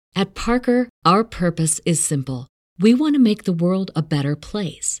At Parker, our purpose is simple. We want to make the world a better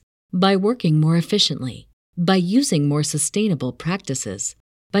place by working more efficiently, by using more sustainable practices,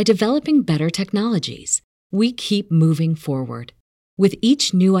 by developing better technologies. We keep moving forward. With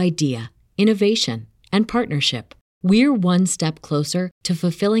each new idea, innovation, and partnership, we're one step closer to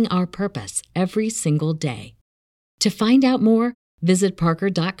fulfilling our purpose every single day. To find out more, visit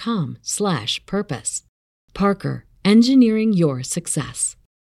parker.com/purpose. Parker, engineering your success.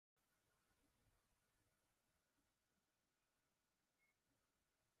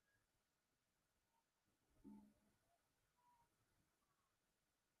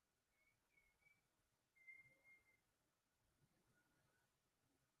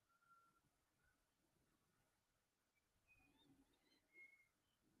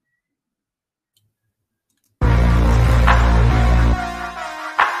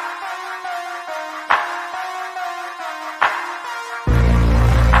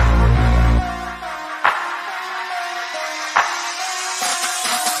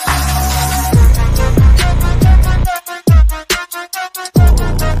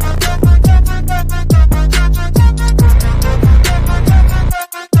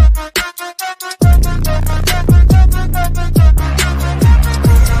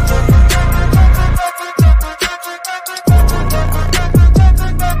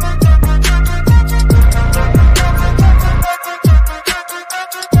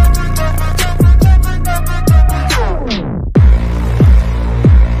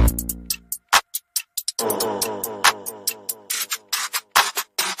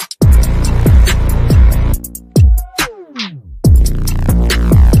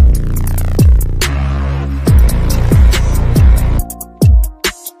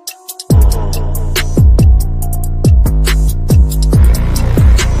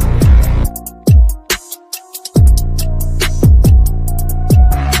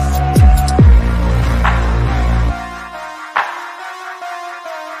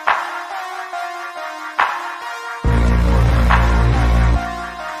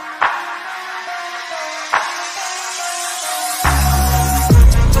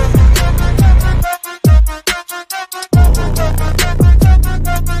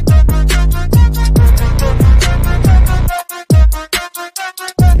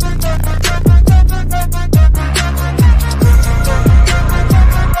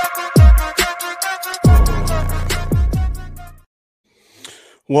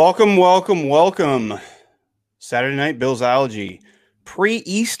 Welcome. Saturday night, Billsology.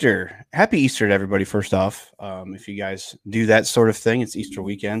 Pre-Easter. Happy Easter to everybody, first off. If you guys do that sort of thing, it's Easter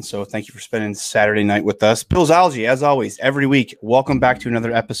weekend, so thank you for spending Saturday night with us. Billsology, as always, every week. Welcome back to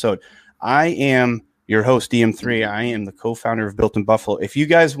another episode. I am your host, DM3. I am the co-founder of Built in Buffalo. If you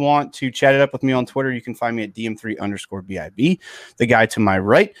guys want to chat it up with me on Twitter, you can find me at DM3_BIB. The guy to my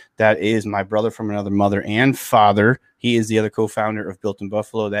right, that is my brother from another mother and father. He is the other co-founder of Built in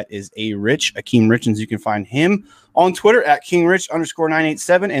Buffalo. That is Akeem Richens. You can find him on Twitter at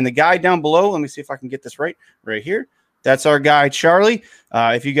KingRich_987. And the guy down below, let me see if I can get this right here. That's our guy, Charlie.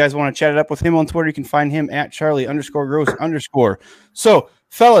 If you guys want to chat it up with him on Twitter, you can find him at Charlie_Gross_. So,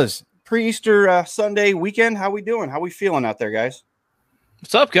 fellas, pre-Easter Sunday weekend, how we doing? How we feeling out there, guys?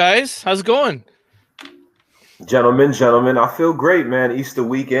 What's up, guys? How's it going? Gentlemen, I feel great, man. Easter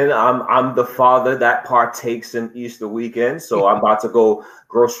weekend. I'm the father that partakes in Easter weekend, so I'm about to go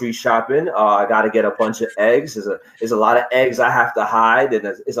grocery shopping. I got to get a bunch of eggs. There's a lot of eggs I have to hide, and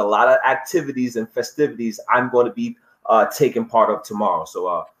there's a lot of activities and festivities I'm going to be taking part of tomorrow.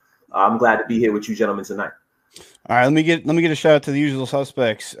 So I'm glad to be here with you, gentlemen, tonight. All right, let me get a shout out to the usual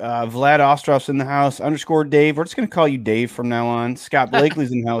suspects. Vlad Ostrov's in the house. _Dave. We're just going to call you Dave from now on. Scott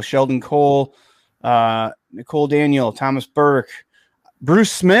Blakely's in the house. Sheldon Cole. Nicole Daniel, Thomas Burke, Bruce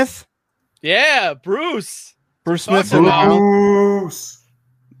Smith. Yeah, Bruce Smith's in the house.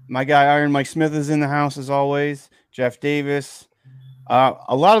 My guy Iron Mike Smith is in the house as always. Jeff Davis.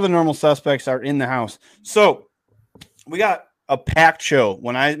 A lot of the normal suspects are in the house. So we got a packed show.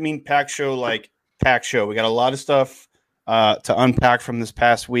 When I mean packed show, like packed show, we got a lot of stuff to unpack from this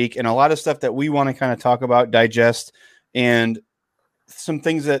past week, and a lot of stuff that we want to kind of talk about, digest, and some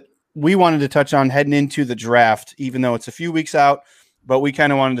things that we wanted to touch on heading into the draft, even though it's a few weeks out, but we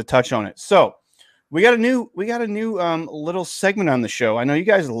kind of wanted to touch on it. So we got a new little segment on the show. I know you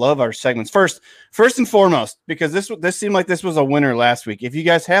guys love our segments. First and foremost, because this seemed like this was a winner last week. If you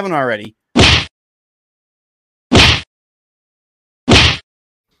guys haven't already,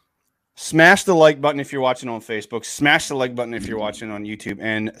 smash the like button if you're watching on Facebook, smash the like button if you're watching on YouTube,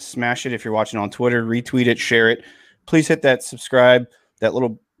 and smash it if you're watching on Twitter, retweet it, share it. Please hit that subscribe, that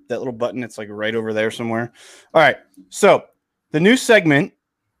little button. It's like right over there somewhere. All right. So the new segment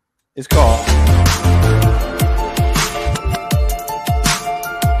is called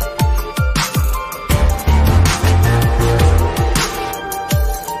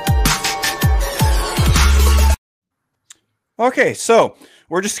Okay, so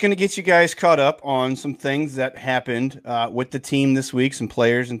we're just going to get you guys caught up on some things that happened with the team this week, some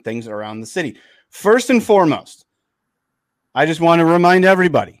players and things around the city. First and foremost, I just want to remind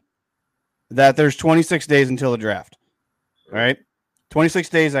everybody that there's 26 days until the draft. All right? 26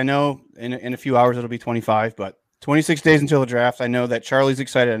 days. I know in a few hours it'll be 25, but 26 days until the draft. I know that Charlie's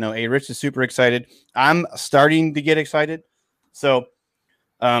excited. I know A-Rich is super excited. I'm starting to get excited. So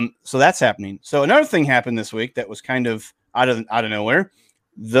that's happening. So another thing happened this week that was kind of out of nowhere.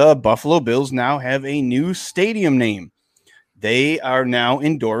 The Buffalo Bills now have a new stadium name. They are now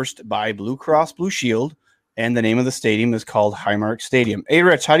endorsed by Blue Cross Blue Shield, and the name of the stadium is called Highmark Stadium. Hey,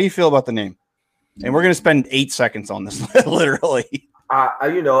 Rich, how do you feel about the name? And we're going to spend 8 seconds on this, literally.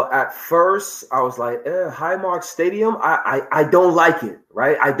 At first I was like, Highmark Stadium. I don't like it,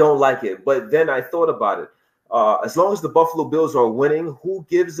 right? I don't like it. But then I thought about it. As long as the Buffalo Bills are winning, who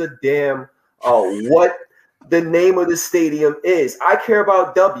gives a damn what the name of the stadium is? I care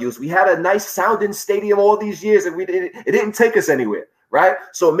about W's. We had a nice sounding stadium all these years, and it didn't take us anywhere, right?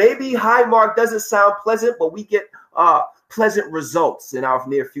 So maybe Highmark doesn't sound pleasant, but we get pleasant results in our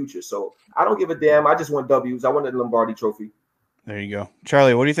near future. So I don't give a damn. I just want W's. I want the Lombardi Trophy. There you go.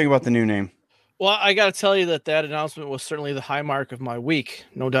 Charlie, what do you think about the new name? Well, I got to tell you that announcement was certainly the high mark of my week.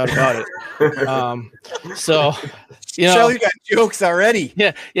 No doubt about it. So, Charlie got jokes already.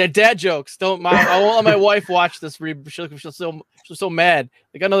 Yeah. Dad jokes. I won't let my wife watch this. She's so mad.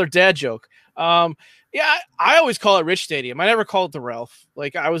 They got another dad joke. I always call it Rich Stadium. I never call it the Ralph.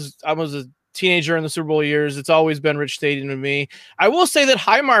 Like I was a teenager in the Super Bowl years. It's always been Rich Stadium to me. I will say that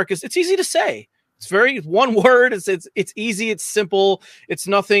Highmark it's easy to say. It's very one word. It's easy. It's simple. It's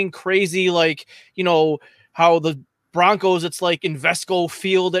nothing crazy like, how the Broncos, it's like Invesco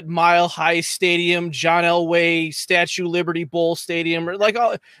Field at Mile High Stadium, John Elway, Statue Liberty Bowl Stadium, or like,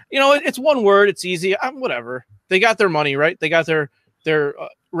 it's one word. It's easy. Whatever. They got their money, right? They got their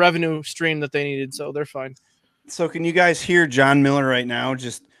revenue stream that they needed. So they're fine. So can you guys hear John Miller right now?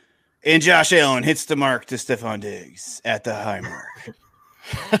 And Josh Allen hits the mark to Stephon Diggs at the high mark.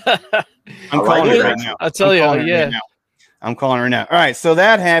 I'm calling it right now. I'll tell you, yeah. I'm calling it right now. All right, so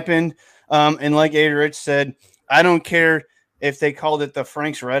that happened. And like A. Rich said, I don't care if they called it the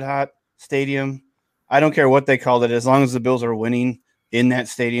Frank's Red Hot Stadium. I don't care what they called it. As long as the Bills are winning in that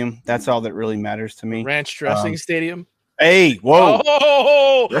stadium, that's all that really matters to me. Ranch Dressing Stadium. Hey, whoa.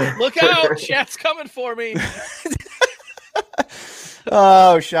 Oh, look out. Chat's coming for me.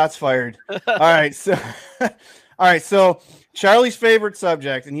 Oh, shots fired. All right, so Charlie's favorite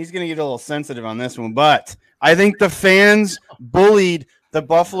subject, and he's going to get a little sensitive on this one, but I think the fans bullied the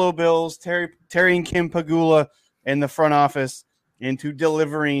Buffalo Bills, Terry and Kim Pagula, and the front office into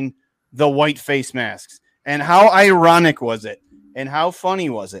delivering the white face masks. And how ironic was it, and how funny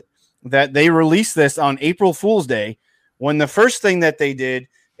was it that they released this on April Fool's Day when the first thing that they did,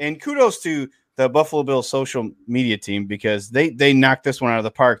 and kudos to the Buffalo Bills social media team because they knocked this one out of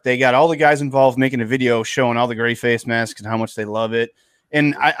the park. They got all the guys involved making a video showing all the gray face masks and how much they love it.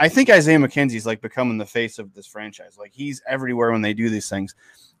 And I think Isaiah McKenzie's like becoming the face of this franchise. Like he's everywhere when they do these things.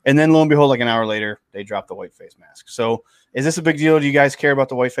 And then lo and behold, like an hour later, they drop the white face mask. So is this a big deal? Do you guys care about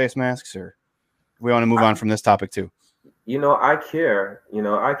the white face masks, or we want to move on from this topic too? I care.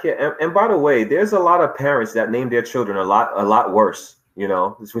 I care. And by the way, there's a lot of parents that name their children a lot worse.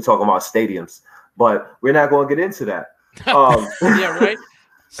 As we're talking about stadiums, but we're not going to get into that. Yeah, right.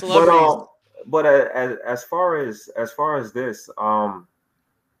 Celebrities. But as far as this, I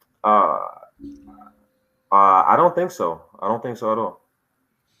don't think so. I don't think so at all.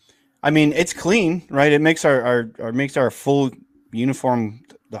 I mean, it's clean, right? It makes our full uniform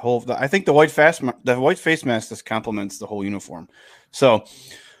I think the white face mask just complements the whole uniform. So,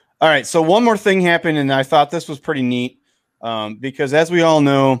 all right. So one more thing happened, and I thought this was pretty neat because as we all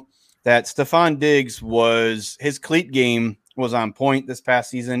know, that Stephon Diggs his cleat game was on point this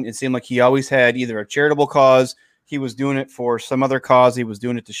past season. It seemed like he always had either a charitable cause, he was doing it for some other cause, he was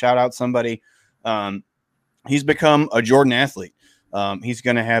doing it to shout out somebody. He's become a Jordan athlete. He's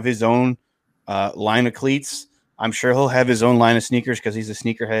going to have his own line of cleats. I'm sure he'll have his own line of sneakers because he's a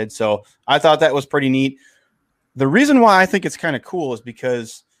sneakerhead. So I thought that was pretty neat. The reason why I think it's kind of cool is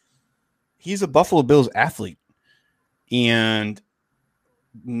because he's a Buffalo Bills athlete. And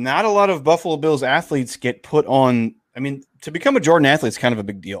not a lot of Buffalo Bills athletes get put on. I mean, to become a Jordan athlete is kind of a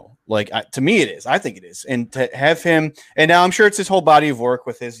big deal. Like to me, it is. I think it is. And to have him, and now I'm sure it's his whole body of work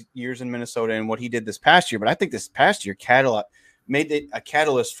with his years in Minnesota and what he did this past year. But I think this past year made it a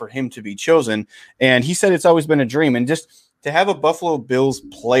catalyst for him to be chosen. And he said it's always been a dream. And just to have a Buffalo Bills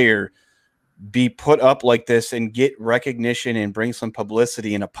player be put up like this and get recognition and bring some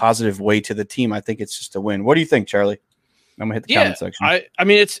publicity in a positive way to the team, I think it's just a win. What do you think, Charlie? I'm gonna hit the comment section. I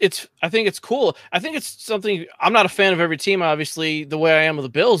mean, I think it's cool. I think it's something. I'm not a fan of every team, obviously, the way I am of the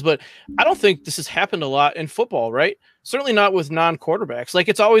Bills, but I don't think this has happened a lot in football, right? Certainly not with non-quarterbacks. Like,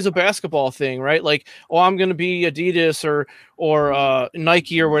 it's always a basketball thing, right? Like, oh, I'm going to be Adidas or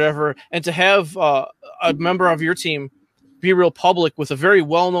Nike or whatever, and to have a member of your team be real public with a very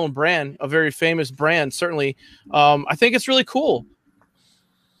well-known brand, a very famous brand, certainly, I think it's really cool.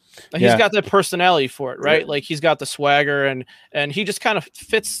 He's got that personality for it, right? Like, he's got the swagger, and he just kind of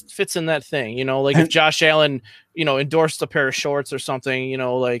fits in that thing, you know. Like, if Josh Allen, you know, endorsed a pair of shorts or something, you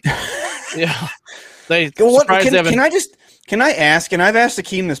know, like, yeah. Can I ask? And I've asked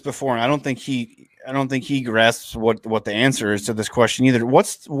Akeem this before, and I don't think he grasps what the answer is to this question either.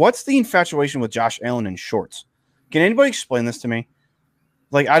 What's the infatuation with Josh Allen in shorts? Can anybody explain this to me?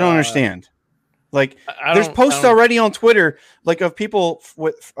 Like, I don't understand. Like, there's posts already on Twitter, like, of people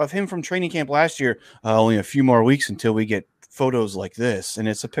of him from training camp last year. Only a few more weeks until we get photos like this, and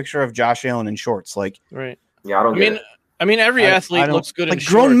it's a picture of Josh Allen in shorts. Like, right? Yeah, I mean, every athlete looks good like in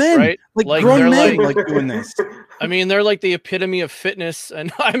grown shorts, men, right? like grown men, like doing this. I mean, they're like the epitome of fitness,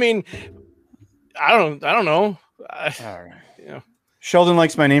 and I mean, I don't know. All right. Yeah. Sheldon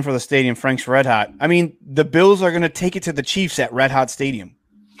likes my name for the stadium. Frank's Red Hot. I mean, the Bills are going to take it to the Chiefs at Red Hot Stadium.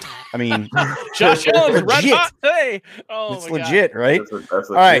 I mean, Josh Allen's Red Hot today. Oh, it's legit, right? That's legit.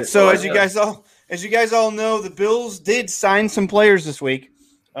 All right. So as you guys all know, the Bills did sign some players this week.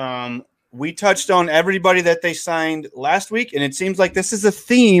 We touched on everybody that they signed last week, and it seems like this is a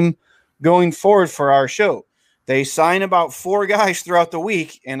theme going forward for our show. They sign about 4 guys throughout the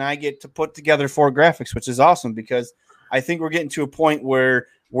week, and I get to put together 4 graphics, which is awesome because I think we're getting to a point where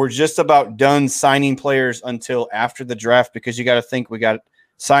we're just about done signing players until after the draft, because you got to think we got to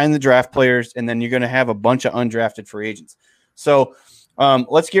sign the draft players, and then you're going to have a bunch of undrafted free agents. So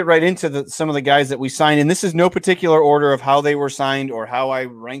let's get right into some of the guys that we signed. And this is no particular order of how they were signed or how I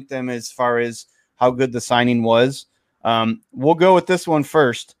ranked them as far as how good the signing was. We'll go with this one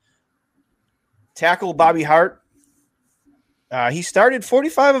first. Tackle Bobby Hart. He started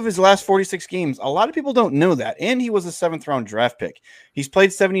 45 of his last 46 games. A lot of people don't know that. And he was a 7th-round draft pick. He's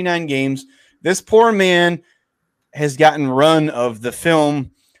played 79 games. This poor man has gotten run of the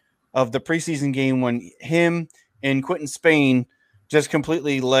film of the preseason game when him and Quentin Spain just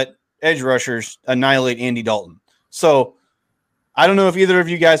completely let edge rushers annihilate Andy Dalton. So I don't know if either of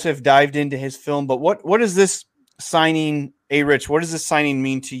you guys have dived into his film, but what is this signing, Rich? What does this signing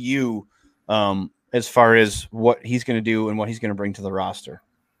mean to you as far as what he's going to do and what he's going to bring to the roster?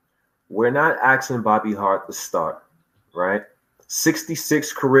 We're not asking Bobby Hart to start, right?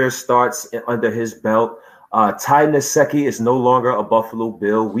 66 career starts under his belt. Ty Nsekhe is no longer a Buffalo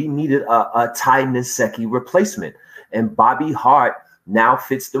Bill. We needed a Ty Nsekhe replacement. And Bobby Hart now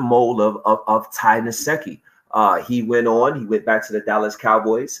fits the mold of Ty Nsekhe. He went back to the Dallas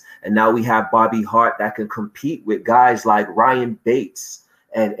Cowboys, and now we have Bobby Hart that can compete with guys like Ryan Bates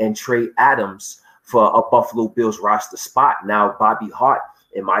and Trey Adams for a Buffalo Bills roster spot. Now, Bobby Hart,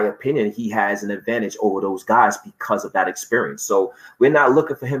 in my opinion, he has an advantage over those guys because of that experience. So we're not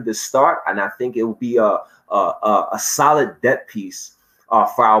looking for him to start, and I think it will be a solid depth piece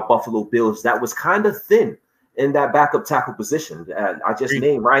for our Buffalo Bills that was kind of thin in that backup tackle position. I just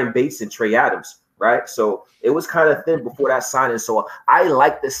named Ryan Bates and Trey Adams, right? So it was kind of thin before that signing. So I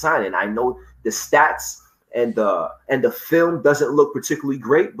like the signing. I know the stats and the film doesn't look particularly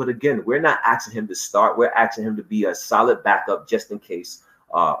great, but again, we're not asking him to start. We're asking him to be a solid backup just in case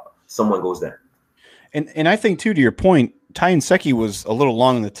someone goes down. And I think too, to your point, Ty Nsekhe was a little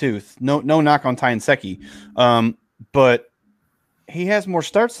long in the tooth. No knock on Ty Nsekhe, but he has more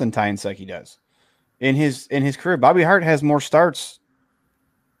starts than Ty Nsekhe does in his career. Bobby Hart has more starts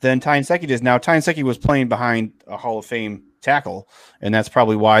than Ty Nsekhe does. Now, Ty Nsekhe was playing behind a Hall of Fame tackle, and that's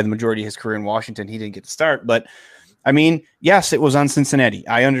probably why the majority of his career in Washington he didn't get to start. But I mean, yes, it was on Cincinnati.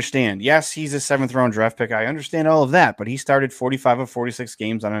 I understand. Yes, he's a 7th-round draft pick. I understand all of that, but he started 45 of 46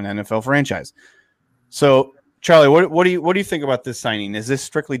 games on an NFL franchise. So, Charlie, what do you think about this signing? Is this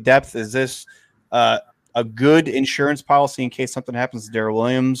strictly depth? Is this a good insurance policy in case something happens to Darrell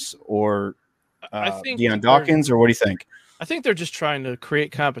Williams or Deion Dawkins, or what do you think? I think they're just trying to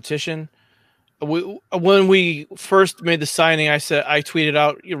create competition. When we first made the signing, I tweeted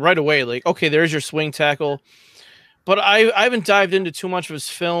out right away, like, okay, there's your swing tackle. But I haven't dived into too much of his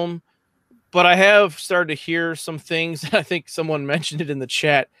film, but I have started to hear some things. I think someone mentioned it in the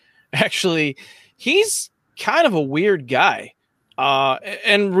chat. Actually, he's kind of a weird guy.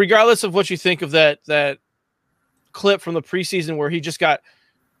 And regardless of what you think of that clip from the preseason where he just got,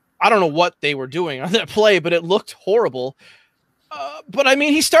 I don't know what they were doing on that play, but it looked horrible. But I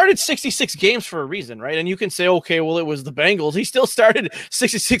mean, he started 66 games for a reason, right? And you can say, okay, well, it was the Bengals. He still started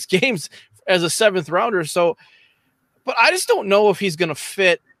 66 games as a 7th rounder. So, but I just don't know if he's going to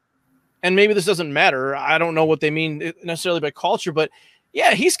fit. And maybe this doesn't matter. I don't know what they mean necessarily by culture, but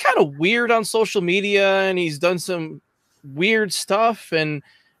yeah, he's kind of weird on social media and he's done some weird stuff. And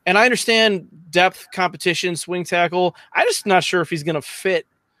I understand depth, competition, swing tackle. I'm just not sure if he's going to fit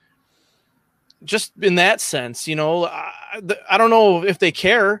just in that sense. You know, I don't know if they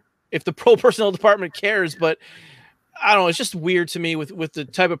care, if the pro personnel department cares, but I don't know. It's just weird to me with the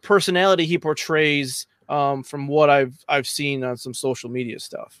type of personality he portrays from what I've seen on some social media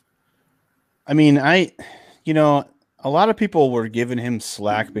stuff. I mean, a lot of people were giving him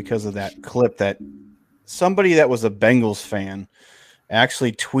slack because of that clip that somebody that was a Bengals fan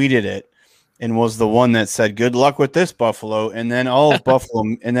actually tweeted it and was the one that said, "Good luck with this, Buffalo." And then all of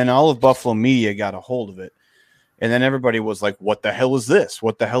Buffalo media got a hold of it. And then everybody was like, "What the hell is this?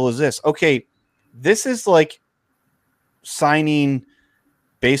 What the hell is this?" Okay, this is like signing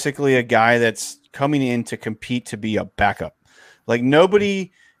basically a guy that's coming in to compete to be a backup. Like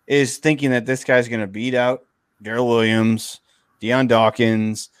nobody is thinking that this guy's going to beat out Darrell Williams, Deion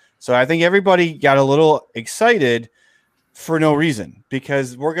Dawkins. So I think everybody got a little excited for no reason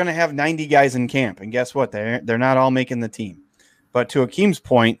because we're going to have 90 guys in camp. And guess what? They're not all making the team. But to Akeem's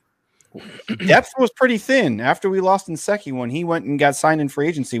point, depth was pretty thin after we lost Nsekhe when he went and got signed in free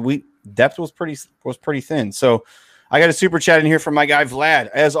agency. Depth was pretty thin. So I got a super chat in here from my guy Vlad,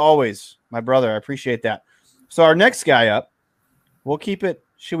 as always, my brother. I appreciate that. So our next guy up, we'll keep it.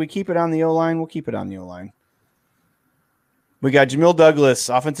 Should we keep it on the O-line? We'll keep it on the O-line. We got Jamil Douglas,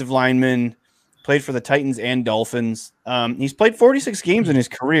 offensive lineman, played for the Titans and Dolphins. He's played 46 games in his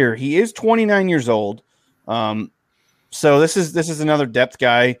career. He is 29 years old. So this is another depth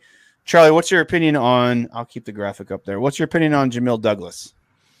guy. Charlie, what's your opinion on – I'll keep the graphic up there. What's your opinion on Jamil Douglas?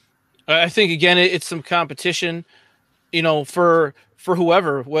 I think, again, it's some competition, for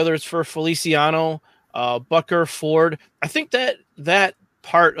whoever, whether it's for Feliciano, Butker, Ford. I think that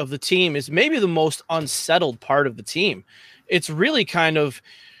part of the team is maybe the most unsettled part of the team. It's really kind of,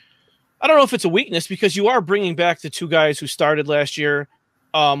 I don't know if it's a weakness because you are bringing back the 2 guys who started last year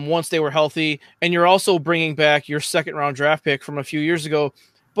once they were healthy, and you're also bringing back your 2nd-round draft pick from a few years ago.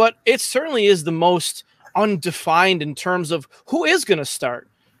 But it certainly is the most undefined in terms of who is going to start.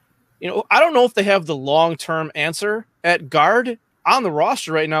 I don't know if they have the long-term answer at guard on the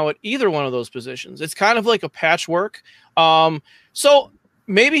roster right now at either one of those positions. It's kind of like a patchwork. So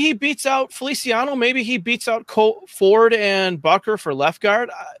maybe he beats out Feliciano. Maybe he beats out Ford and Butker for left guard.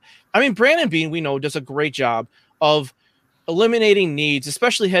 I mean, Brandon Beane, we know, does a great job of eliminating needs,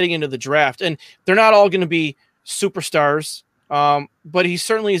 especially heading into the draft. And they're not all going to be superstars, but he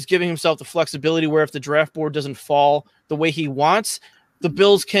certainly is giving himself the flexibility where if the draft board doesn't fall the way he wants, the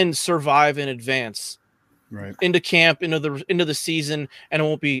Bills can survive in advance. Right. Into camp, into the season, and it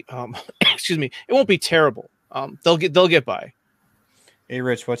won't be it won't be terrible. They'll get by. Hey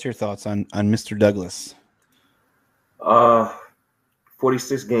Rich, what's your thoughts on Mr. Douglas?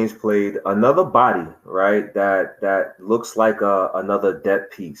 46 games played, another body, right? That looks like another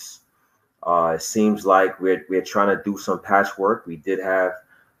depth piece. It seems like we're trying to do some patchwork. We did have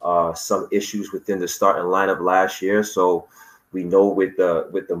some issues within the starting lineup last year, so we know with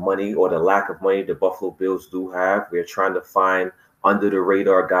the money or the lack of money the Buffalo Bills do have, we're trying to find under the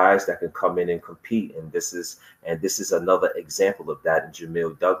radar guys that can come in and compete. And this is another example of that in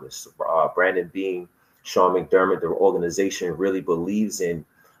Jamil Douglas. Brandon Beane, Sean McDermott, the organization really believes in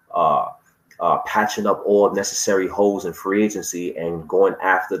patching up all necessary holes in free agency and going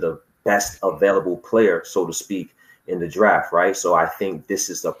after the best available player, so to speak, in the draft, right? So I think this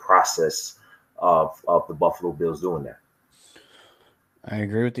is the process of the Buffalo Bills doing that. I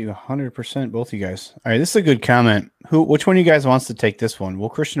agree with you 100%, both of you guys. All right, this is a good comment. Which one of you guys wants to take this one? Will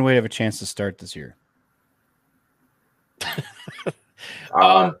Christian Wade have a chance to start this year?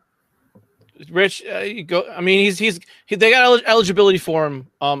 Rich, you go. I mean, they got eligibility for him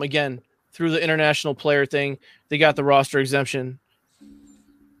again through the international player thing. They got the roster exemption.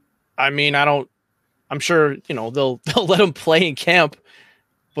 I mean, I'm sure they'll let him play in camp,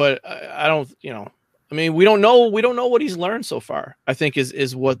 but I don't. I mean, we don't know what he's learned so far. I think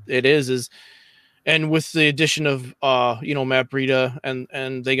is what it is, and with the addition of Matt Breida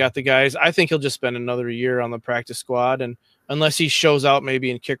and they got the guys, I think he'll just spend another year on the practice squad, and unless he shows out maybe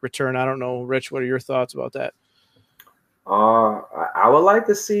in kick return, I don't know. Rich, what are your thoughts about that? I would like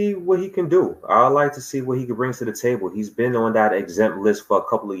to see what he can do. I would like to see what he can bring to the table. He's been on that exempt list for a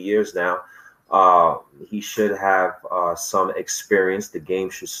couple of years now. He should have some experience. The game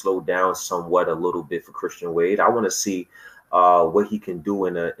should slow down somewhat a little bit for Christian Wade. I want to see what he can do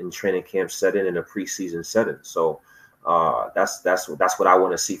in training camp setting, in a preseason setting. So that's what I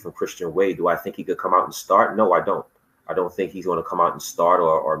want to see from Christian Wade. Do I think he could come out and start? No, I don't. I don't think he's going to come out and start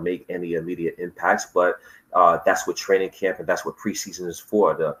or make any immediate impacts, but that's what training camp and that's what preseason is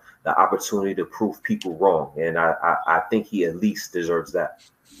for, the opportunity to prove people wrong. And I think he at least deserves that.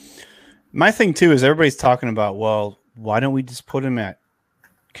 My thing, too, is everybody's talking about, well, why don't we just put him at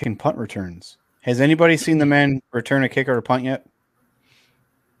kicking punt returns? Has anybody seen the man return a kick or a punt yet?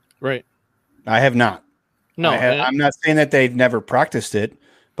 Right. I have not. No. I'm not saying that they've never practiced it,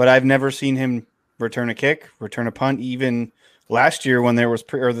 but I've never seen him return a kick, return a punt, even last year when there was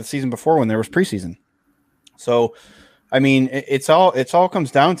or the season before when there was preseason. So, I mean, it's all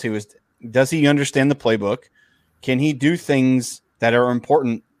comes down to is, does he understand the playbook? Can he do things that are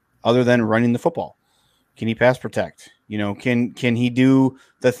important other than running the football? Can he pass protect? Can he do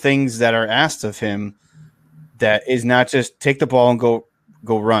the things that are asked of him that is not just take the ball and go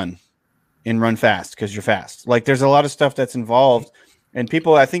run and run fast because you're fast. Like, there's a lot of stuff that's involved. And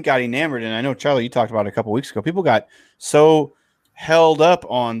people, I think, got enamored. And I know, Charlie, you talked about it a couple weeks ago. People got so held up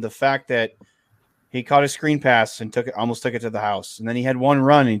on the fact that he caught a screen pass and almost took it to the house. And then he had one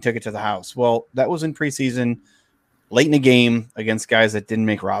run and he took it to the house. Well, that was in preseason, late in the game against guys that didn't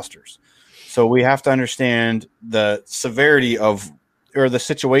make rosters. So we have to understand the severity of the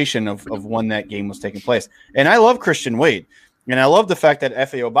situation of when that game was taking place. And I love Christian Wade. And I love the fact that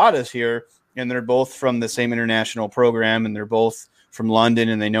Efe Obada is here, and they're both from the same international program, and they're both from London,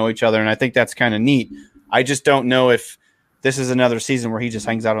 and they know each other. And I think that's kind of neat. I just don't know if this is another season where he just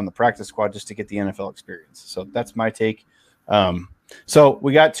hangs out on the practice squad just to get the NFL experience. So that's my take. So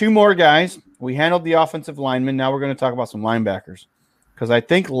we got two more guys. We handled the offensive linemen. Now we're going to talk about some linebackers, because I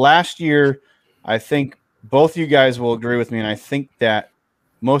think last year, both you guys will agree with me, and I think that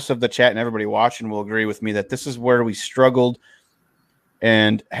most of the chat and everybody watching will agree with me that this is where we struggled.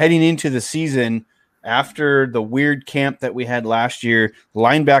 And heading into the season, after the weird camp that we had last year,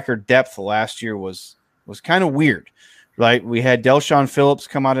 linebacker depth last year was kind of weird. Right? We had Delshon Phillips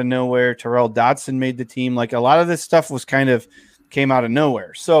come out of nowhere. Terrell Dodson made the team. Like, a lot of this stuff came out of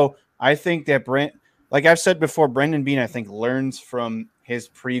nowhere. So I think that like I've said before, Brendan Beane, I think, learns from his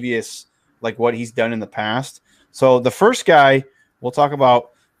previous, like what he's done in the past. So the first guy we'll talk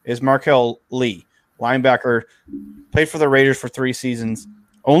about is Markel Lee, linebacker, played for the Raiders for 3 seasons,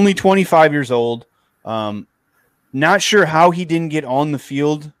 only 25 years old. Not sure how he didn't get on the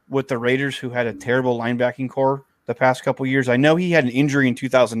field with the Raiders, who had a terrible linebacking core the past couple of years. I know he had an injury in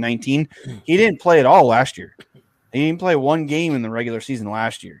 2019. He didn't play at all last year. He didn't play one game in the regular season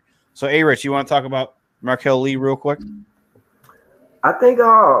last year. So, Rich, you want to talk about Markel Lee real quick? I think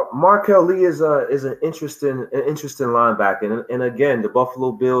Markel Lee is an interesting linebacker, and again, the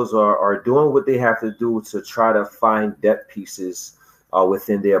Buffalo Bills are doing what they have to do to try to find depth pieces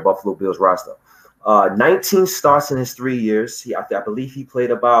within their Buffalo Bills roster. 19 starts in his 3 years. I believe he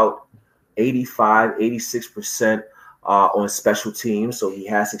played about 86% on special teams, so he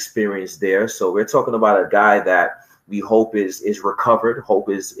has experience there. So we're talking about a guy that we hope is recovered, hope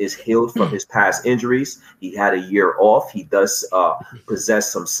is healed from his past injuries. He had a year off. He does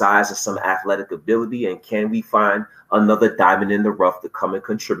possess some size and some athletic ability. And can we find another diamond in the rough to come and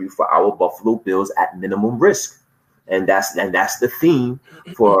contribute for our Buffalo Bills at minimum risk? And that's the theme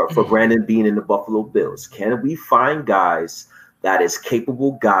for Brandon Beane and the Buffalo Bills. Can we find guys that is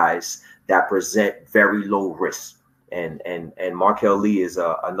capable guys that present very low risk? And Markel Lee is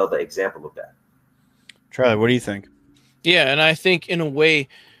another example of that. Charlie, what do you think? Yeah, and I think in a way,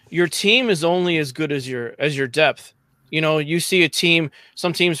 your team is only as good as your depth. You know, you see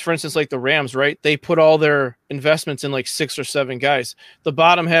some teams, for instance, like the Rams, right? They put all their investments in like 6 or 7 guys. The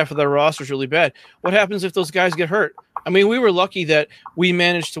bottom half of their roster is really bad. What happens if those guys get hurt? I mean, we were lucky that we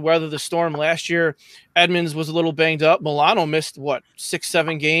managed to weather the storm last year. Edmonds was a little banged up. Milano missed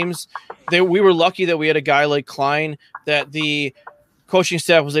 6-7 games. We were lucky that we had a guy like Klein, that the coaching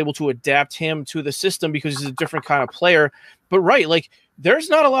staff was able to adapt him to the system because he's a different kind of player. But right, like, there's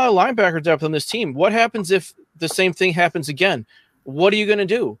not a lot of linebacker depth on this team. What happens if the same thing happens again? What are you going to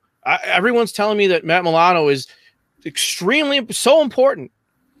do? Everyone's telling me that Matt Milano is so important.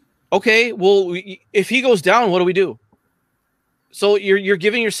 Okay, well, if he goes down, what do we do? So you're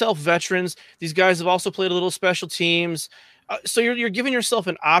giving yourself veterans. These guys have also played a little special teams. So you're giving yourself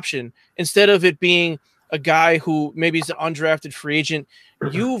an option instead of it being a guy who maybe is an undrafted free agent.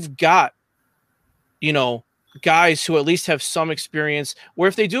 You've got, guys who at least have some experience, where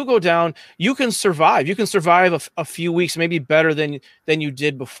if they do go down, you can survive. You can survive a few weeks, maybe better than you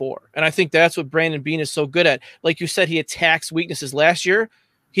did before. And I think that's what Brandon Beane is so good at. Like you said, he attacks weaknesses. Last year,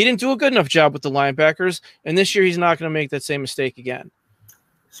 he didn't do a good enough job with the linebackers, and this year he's not going to make that same mistake again.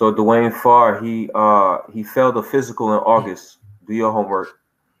 So Dwayne Farr, he failed a physical in August. Do your homework.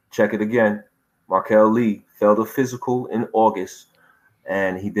 Check it again. Markel Lee failed a physical in August,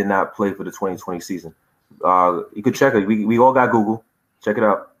 and he did not play for the 2020 season. You could check it. We all got Google. Check it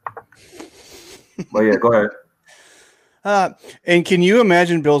out. But yeah, go ahead. And can you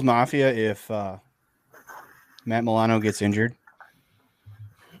imagine Bills Mafia if Matt Milano gets injured?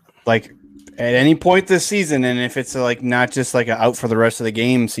 Like at any point this season, and if it's like not just like a out for the rest of the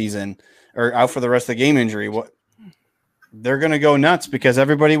game season or out for the rest of the game injury, what they're gonna go nuts because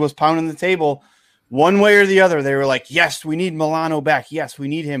everybody was pounding the table one way or the other. They were like, yes, we need Milano back. Yes, we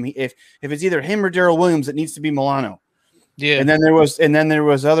need him. If it's either him or Darrell Williams, it needs to be Milano. Yeah. And then there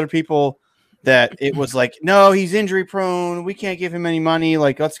was other people that it was like, no, he's injury prone. We can't give him any money.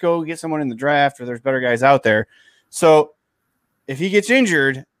 Like, let's go get someone in the draft or there's better guys out there. So if he gets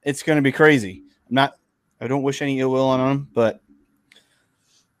injured, it's going to be crazy. I don't wish any ill will on him, but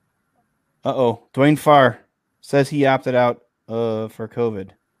Dwayne Farr says he opted out for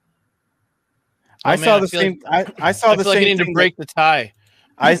COVID. I saw the same thing to break the tie.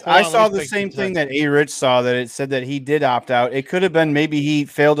 I saw the same thing that A. Rich saw, that it said that he did opt out. It could have been maybe he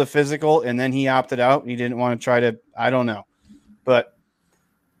failed a physical and then he opted out. He didn't want to try to, I don't know. But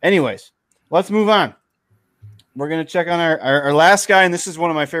anyways, let's move on. We're going to check on our last guy, and this is one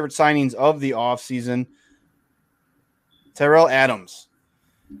of my favorite signings of the offseason, Tyrell Adams.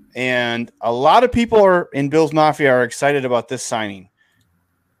 And a lot of people in Bills Mafia are excited about this signing.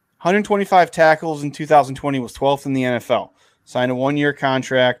 125 tackles in 2020, was 12th in the NFL. Signed a 1-year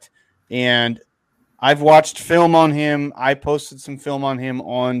contract, and I've watched film on him. I posted some film on him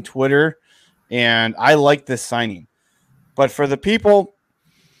on Twitter, and I like this signing. But for the people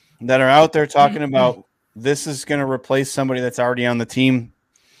that are out there talking about this is going to replace somebody that's already on the team,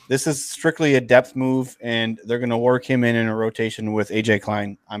 this is strictly a depth move, and they're going to work him in a rotation with A.J.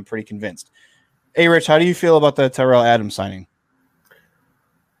 Klein. I'm pretty convinced. Hey, Rich, how do you feel about the Tyrell Adams signing?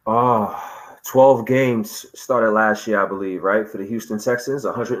 12 games started last year, I believe, right? For the Houston Texans,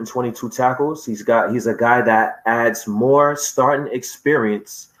 122 tackles. He's a guy that adds more starting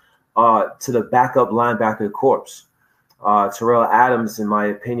experience to the backup linebacker corps. Tyrell Adams, in my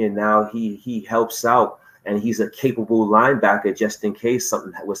opinion, now he helps out, and he's a capable linebacker just in case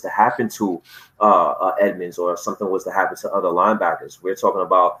something was to happen to Edmonds or something was to happen to other linebackers. We're talking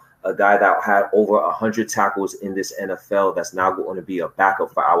about a guy that had over 100 tackles in this NFL that's now going to be a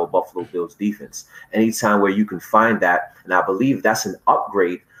backup for our Buffalo Bills defense. Anytime where you can find that, and I believe that's an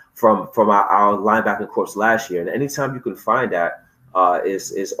upgrade from our linebacking corps last year, and anytime you can find that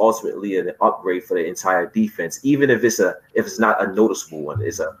is ultimately an upgrade for the entire defense, even if it's not a noticeable one.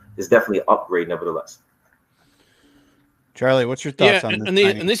 It's definitely an upgrade nevertheless. Charlie, what's your thoughts on this?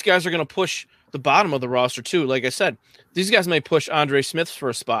 And these guys are going to push the bottom of the roster too. Like I said, these guys may push Andre Smith for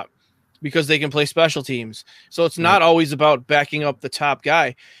a spot because they can play special teams. So it's not always about backing up the top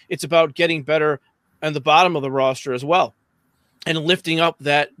guy. It's about getting better on the bottom of the roster as well and lifting up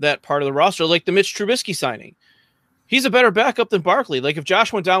that part of the roster, like the Mitch Trubisky signing. He's a better backup than Barkley. Like if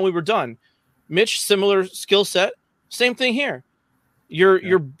Josh went down, we were done. Mitch, similar skill set. Same thing here.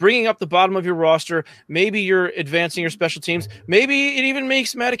 You're bringing up the bottom of your roster. Maybe you're advancing your special teams. Maybe it even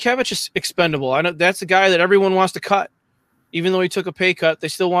makes Matakevich expendable. I know that's the guy that everyone wants to cut. Even though he took a pay cut, they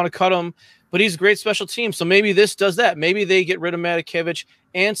still want to cut him. But he's a great special team. So maybe this does that. Maybe they get rid of Matakevich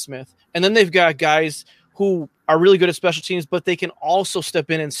and Smith. And then they've got guys who are really good at special teams, but they can also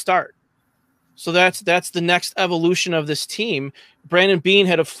step in and start. So that's the next evolution of this team. Brandon Beane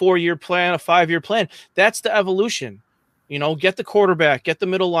had a 4-year plan, a 5-year plan. That's the evolution. You know, get the quarterback, get the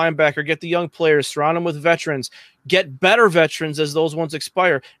middle linebacker, get the young players, surround them with veterans, get better veterans as those ones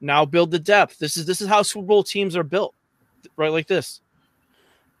expire. Now build the depth. This is how Super Bowl teams are built, right? Like this.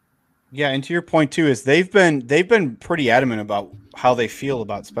 Yeah, and to your point too, is they've been pretty adamant about how they feel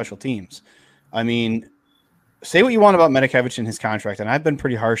about special teams. I mean, say what you want about Matakevich and his contract, and I've been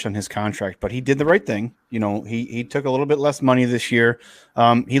pretty harsh on his contract, but he did the right thing. You know, he took a little bit less money this year.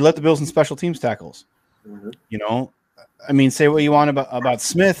 He led the Bills in special teams tackles. Mm-hmm. You know, I mean, say what you want about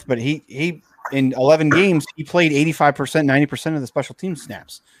Smith, but he in 11 games he played 85%, 90% of the special team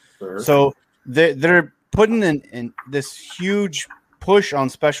snaps. Sure. So they're putting in this huge push on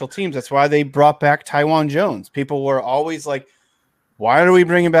special teams. That's why they brought back Taiwan Jones. People were always like, "Why are we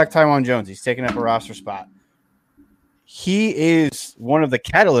bringing back Taiwan Jones? He's taking up a roster spot." He is one of the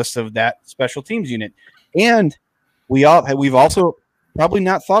catalysts of that special teams unit. And we've also probably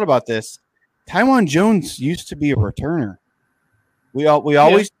not thought about this. Taiwan Jones used to be a returner. We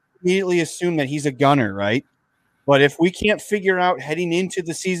always immediately assume that he's a gunner, right? But if we can't figure out heading into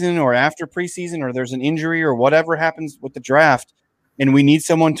the season or after preseason, or there's an injury or whatever happens with the draft, and we need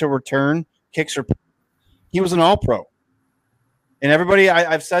someone to return kicks or he was an All-Pro. And everybody,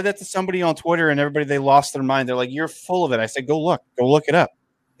 I've said that to somebody on Twitter, and everybody, they lost their mind. They're like, "You're full of it." I said, Go look it up.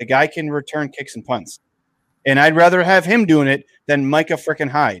 The guy can return kicks and punts. And I'd rather have him doing it than Micah frickin'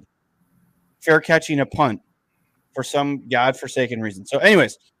 Hyde fair catching a punt for some godforsaken reason. So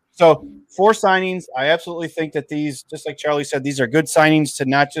anyways, 4 signings. I absolutely think that these, just like Charlie said, these are good signings to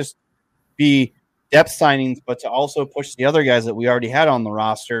not just be depth signings, but to also push the other guys that we already had on the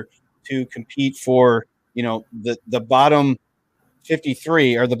roster to compete for, the bottom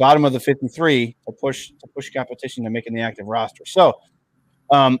 53 or the bottom of the 53 to push competition to making the active roster. So,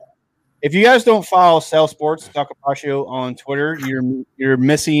 if you guys don't follow Sal Sports Takapacio on Twitter, you're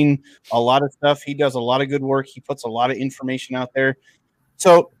missing a lot of stuff. He does a lot of good work. He puts a lot of information out there.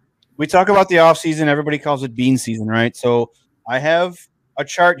 So we talk about the offseason. Everybody calls it bean season, right? So I have a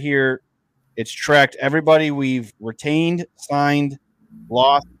chart here. It's tracked everybody we've retained, signed,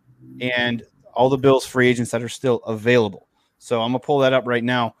 lost, and all the Bills free agents that are still available. So I'm going to pull that up right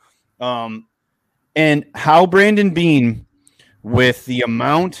now. And how Brandon Beane, with the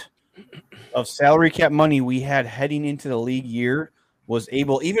amount of salary cap money we had heading into the league year, was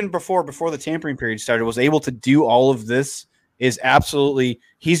able, even before the tampering period started, was able to do all of this is absolutely,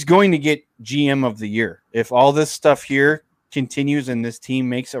 he's going to get GM of the year. If all this stuff here continues and this team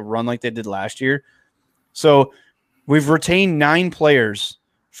makes a run like they did last year. So we've retained 9 players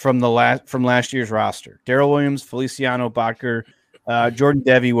from last year's roster. Darrell Williams, Feliciano Botker, Jordan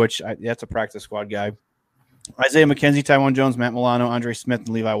Devy, that's a practice squad guy. Isaiah McKenzie, Taiwan Jones, Matt Milano, Andre Smith, and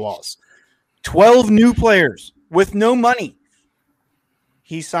Levi Wallace. 12 new players with no money.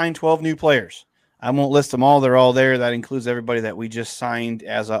 He signed 12 new players. I won't list them all. They're all there. That includes everybody that we just signed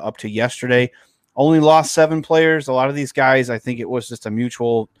as up to yesterday. Only lost 7 players. A lot of these guys, I think it was just a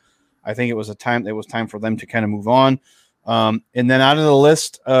mutual. I think it was time for them to kind of move on. And then out of the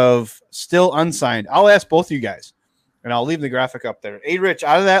list of still unsigned, I'll ask both of you guys, and I'll leave the graphic up there. Hey, Rich,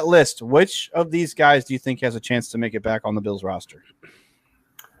 out of that list, which of these guys do you think has a chance to make it back on the Bills roster?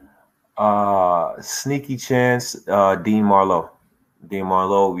 Sneaky chance, Dean Marlowe. Dean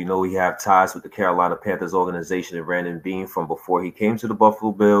Marlowe, we know we have ties with the Carolina Panthers organization and Brandon Beane from before he came to the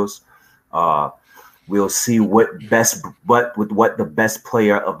Buffalo Bills. We'll see what the best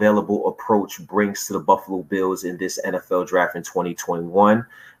player available approach brings to the Buffalo Bills in this NFL draft in 2021.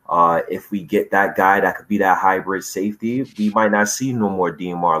 If we get that guy that could be that hybrid safety, we might not see no more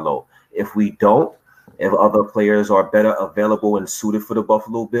Dean Marlowe. If we don't, if other players are better available and suited for the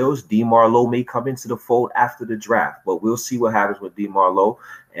Buffalo Bills, Dean Marlowe may come into the fold after the draft. But we'll see what happens with Dean Marlowe,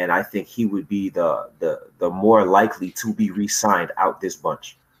 and I think he would be the more likely to be re-signed out this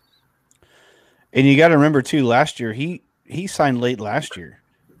bunch. And you got to remember too, last year he signed late last year.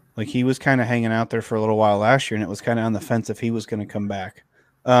 Like he was kind of hanging out there for a little while last year, and it was kind of on the fence if he was going to come back.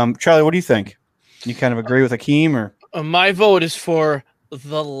 Charlie, what do you think? You kind of agree with Akeem, or my vote is for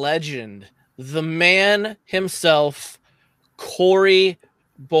the legend, the man himself, Corey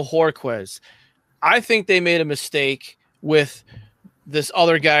Bojorquez. I think they made a mistake with this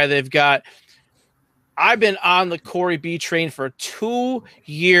other guy they've got. I've been on the Corey B train for 2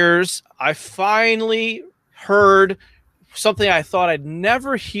 years. I finally heard something I thought I'd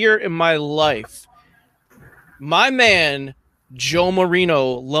never hear in my life. My man, Joe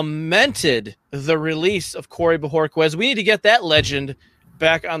Marino, lamented the release of Corey Bojorquez. We need to get that legend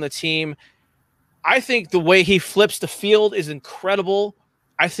back on the team. I think the way he flips the field is incredible.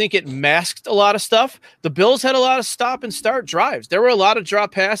 I think it masked a lot of stuff. The Bills had a lot of stop and start drives. There were a lot of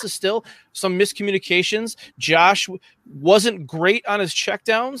drop passes still, some miscommunications. Josh wasn't great on his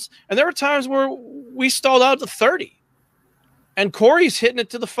checkdowns, and there were times where we stalled out to 30. And Corey's hitting it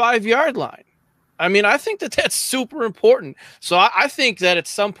to the 5-yard line. I mean, I think that's super important. So I think that at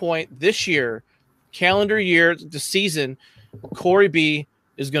some point this year, calendar year, the season, Corey B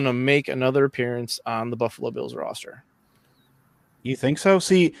is going to make another appearance on the Buffalo Bills roster. You think so?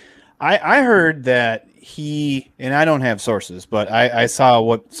 See, I heard that he, and I don't have sources, but I saw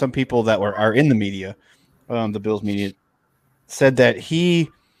what some people that are in the media, the Bills media, said that he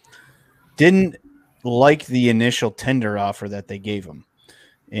didn't like the initial tender offer that they gave him.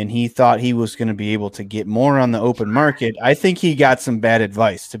 And he thought he was going to be able to get more on the open market. I think he got some bad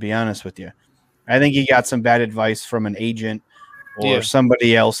advice, to be honest with you. I think he got some bad advice from an agent or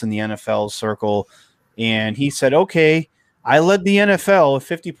somebody else in the NFL circle. And he said, okay, I led the NFL a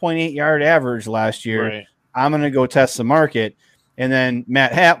 50.8 yard average last year. Right. I'm going to go test the market. And then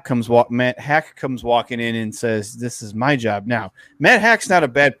Matt Hack comes walking in and says, "This is my job now." Matt Hack's not a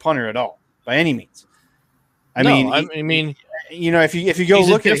bad punter at all by any means. I mean, you know, if you go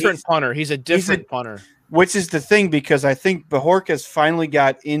look at punter, he's a different punter. Which is the thing, because I think Bajorquez finally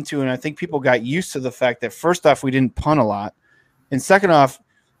got into, and I think people got used to the fact that first off, we didn't punt a lot. And second off,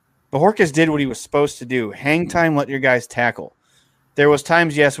 Bajorquez did what he was supposed to do. Hang time, let your guys tackle. There was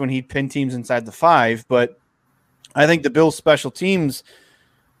times, yes, when he'd pin teams inside the 5, but I think the Bills' special teams,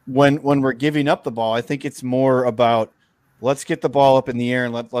 when we're giving up the ball, I think it's more about let's get the ball up in the air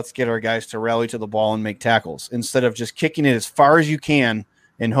and let's get our guys to rally to the ball and make tackles instead of just kicking it as far as you can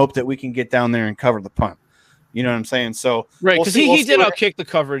and hope that we can get down there and cover the punt. You know what I'm saying? So right, because he did outkick the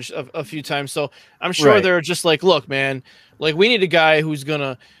coverage a few times. So I'm sure they're just like, look, man, like we need a guy who's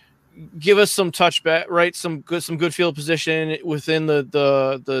gonna give us some touchback, right? Some good field position within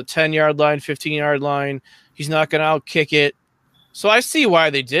the 10-yard line, 15-yard line. He's not gonna outkick it. So I see why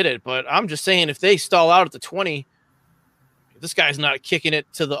they did it, but I'm just saying if they stall out at the 20, this guy's not kicking it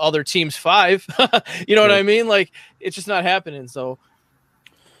to the other team's 5. You know what I mean? Like it's just not happening. So.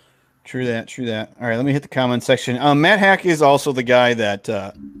 True that. All right, let me hit the comment section. Matt Hack is also the guy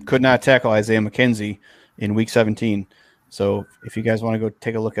that could not tackle Isaiah McKenzie in Week 17. So if you guys want to go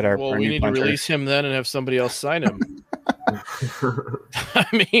take a look at our we need to release him then and have somebody else sign him. I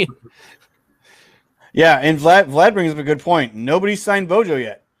mean, yeah, and Vlad brings up a good point. Nobody signed Bojo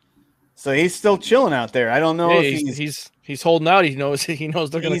yet, so he's still chilling out there. I don't know if he's holding out. He knows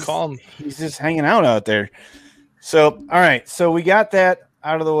they're going to call him. He's just hanging out there. So all right, so we got that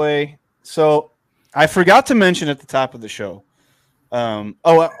out of the way. So I forgot to mention at the top of the show.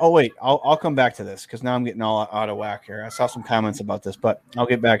 Wait, I'll come back to this because now I'm getting all out of whack here. I saw some comments about this, but I'll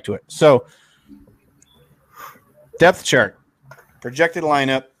get back to it. So depth chart, projected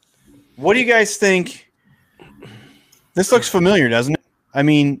lineup. What do you guys think? This looks familiar, doesn't it? I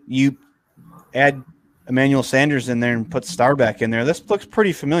mean, you add Emmanuel Sanders in there and put Starback in there. This looks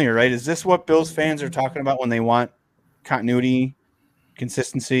pretty familiar, right? Is this what Bills fans are talking about when they want continuity,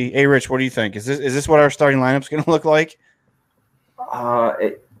 consistency? Hey, Rich, what do you think? Is this what our starting lineup's going to look like?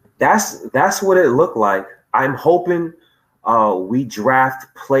 That's what it looked like. I'm hoping we draft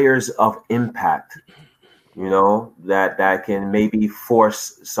players of impact, you know, that can maybe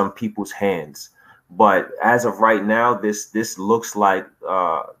force some people's hands. But as of right now, this looks like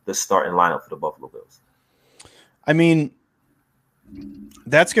the starting lineup for the Buffalo Bills. I mean,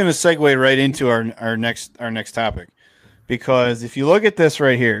 that's going to segue right into our next topic. Because if you look at this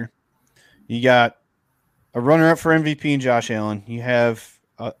right here, you got a runner-up for MVP in Josh Allen. You have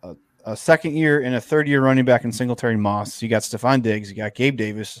a second-year and a third-year running back in Singletary Moss. You got Stephon Diggs. You got Gabe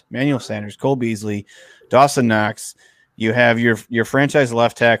Davis, Emmanuel Sanders, Cole Beasley, Dawson Knox. You have your franchise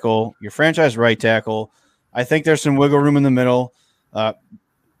left tackle, your franchise right tackle. I think there's some wiggle room in the middle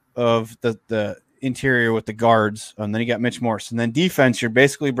of the interior with the guards. And then you got Mitch Morse. And then defense, you're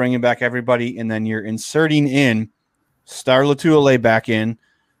basically bringing back everybody, and then you're inserting in Star Latuale back in,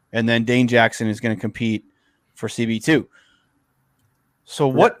 and then Dane Jackson is going to compete for CB2.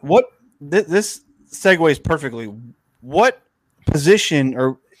 So this segues perfectly. What position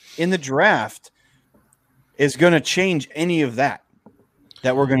or in the draft is going to change any of that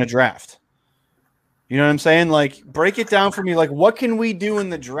we're going to draft? You know what I'm saying? Like, break it down for me. Like, what can we do in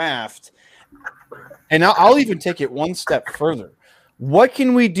the draft? And I'll even take it one step further. What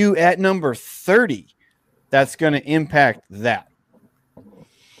can we do at number 30 that's going to impact that?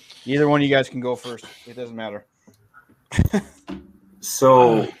 Either one of you guys can go first. It doesn't matter.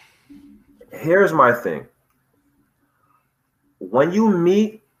 So here's my thing. When you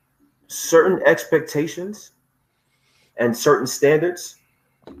meet certain expectations and certain standards,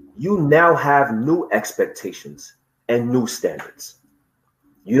 you now have new expectations and new standards.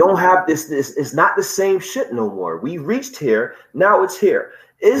 You don't have this. It's not the same shit no more. We reached here. Now it's here.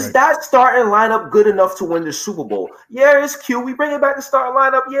 Is that starting lineup good enough to win the Super Bowl? Yeah, it's cute. We bring it back to starting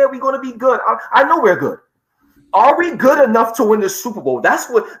lineup. Yeah, we're going to be good. I know we're good. Are we good enough to win the Super Bowl? That's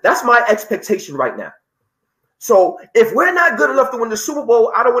my expectation right now. So if we're not good enough to win the Super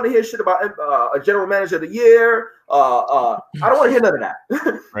Bowl, I don't want to hear shit about a general manager of the year. I don't want to hear none of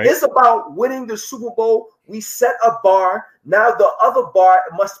that. Right. It's about winning the Super Bowl. We set a bar. Now the other bar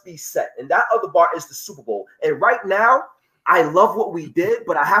must be set. And that other bar is the Super Bowl. And right now, I love what we did,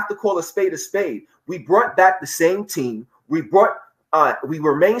 but I have to call a spade a spade. We brought back the same team. We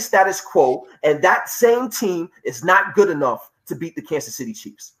remain status quo, and that same team is not good enough to beat the Kansas City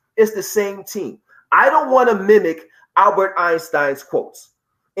Chiefs. It's the same team. I don't want to mimic Albert Einstein's quotes.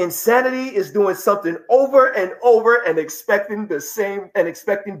 Insanity is doing something over and over and expecting the same and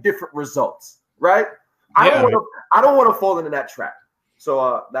expecting different results, right? I don't want to fall into that trap.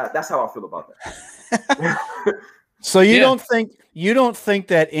 So that's how I feel about that. So you don't think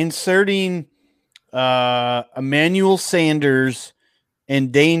that inserting Emmanuel Sanders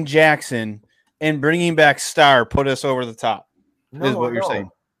and Dane Jackson and bringing back Starr put us over the top? Is what you're saying?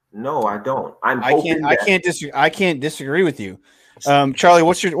 No, I don't. I can't disagree with you. Charlie,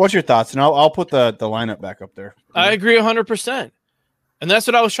 what's your thoughts? And I'll put the lineup back up there. I agree 100%. And that's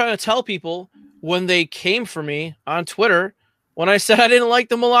what I was trying to tell people when they came for me on Twitter when I said I didn't like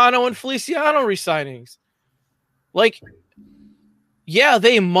the Milano and Feliciano re-signings. Like, yeah,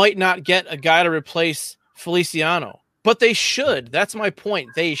 they might not get a guy to replace Feliciano, but they should. That's my point.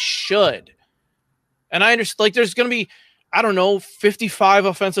 They should. And I understand, like, there's going to be, I don't know, 55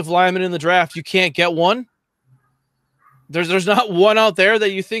 offensive linemen in the draft. You can't get one. There's not one out there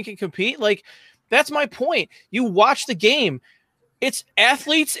that you think can compete. Like, that's my point. You watch the game. It's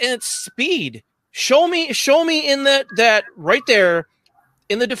athletes and it's speed. Show me in that right there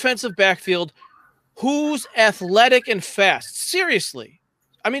in the defensive backfield who's athletic and fast. Seriously.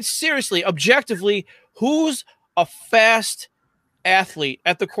 I mean, seriously, objectively, who's a fast athlete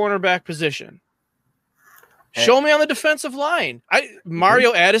at the cornerback position? Show me on the defensive line.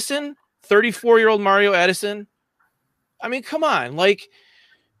 Mario Addison, 34-year-old Mario Addison. I mean, come on. Like,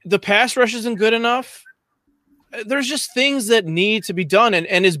 the pass rush isn't good enough. There's just things that need to be done.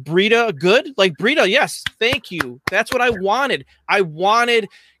 And is Breida good? Like, Breida, yes, thank you. That's what I wanted. I wanted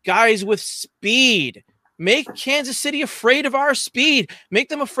guys with speed. Make Kansas City afraid of our speed. Make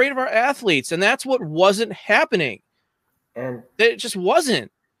them afraid of our athletes. And that's what wasn't happening. And it just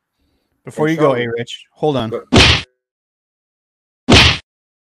wasn't. Before you go, Rich, hold on.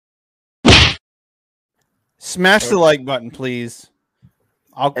 Smash the like button, please.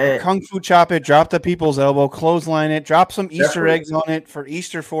 I'll Kung Fu chop it, drop the people's elbow, clothesline it, drop some Easter eggs on it for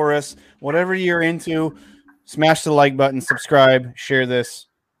Easter for us. Whatever you're into, smash the like button, subscribe, share this.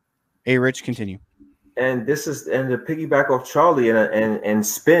 Rich, continue. And this is to piggyback off Charlie and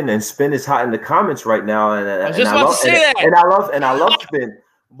Spin is hot in the comments right now. And I was just about to say that. And I love Spin,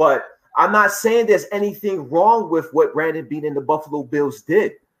 but I'm not saying there's anything wrong with what Brandon Beane and the Buffalo Bills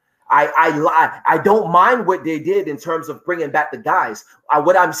did. I don't mind what they did in terms of bringing back the guys.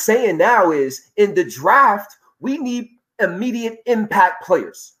 What I'm saying now is in the draft, we need immediate impact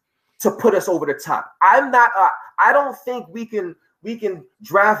players to put us over the top. I don't think we can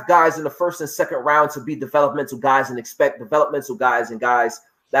draft guys in the first and second round to be developmental guys and expect developmental guys and guys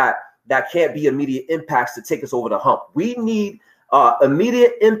that can't be immediate impacts to take us over the hump. We need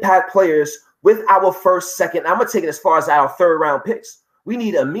immediate impact players with our first, second. I'm going to take it as far as our third round picks. We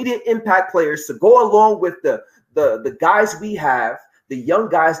need immediate impact players to go along with the guys we have, the young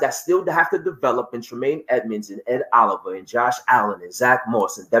guys that still have to develop, and Tremaine Edmonds and Ed Oliver and Josh Allen and Zach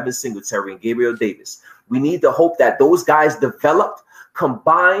Moss and Devin Singletary and Gabriel Davis. We need to hope that those guys developed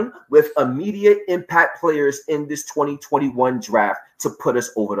combined with immediate impact players in this 2021 draft to put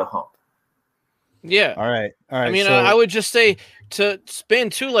us over the hump. Yeah. All right. I mean, I would just say to Spin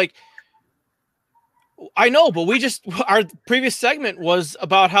too, like, I know, but our previous segment was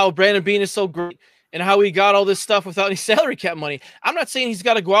about how Brandon Beane is so great and how he got all this stuff without any salary cap money. I'm not saying he's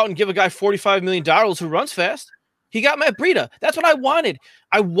got to go out and give a guy $45 million who runs fast. He got Matt Breida. That's what I wanted.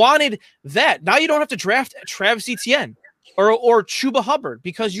 I wanted that. Now you don't have to draft Travis Etienne or Chuba Hubbard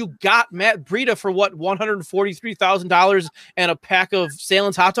because you got Matt Breida for what, $143,000 and a pack of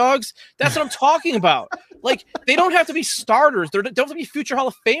Salen's hot dogs. That's what I'm talking about. Like, they don't have to be starters. They don't have to be future Hall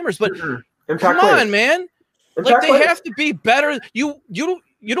of Famers, but come on, man. Like, they have to be better. You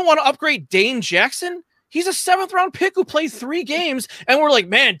don't want to upgrade Dane Jackson? He's a 7th round pick who played 3 games, and we're like,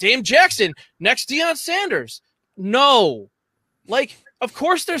 man, Dane Jackson, next Deion Sanders. No. Like, of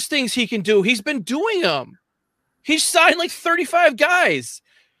course there's things he can do. He's been doing them. He's signed like 35 guys.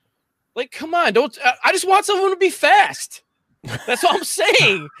 Like, come on. I just want someone to be fast. That's all I'm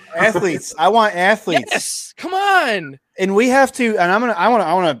saying. Athletes. I want athletes. Yes. Come on. And we have to, and I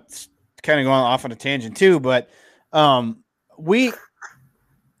want to kind of go off on a tangent too, but we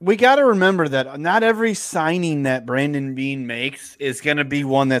got to remember that not every signing that Brandon Beane makes is going to be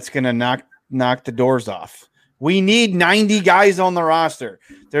one that's going to knock the doors off. We need 90 guys on the roster.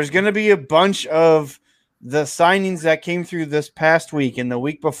 There's going to be a bunch of the signings that came through this past week and the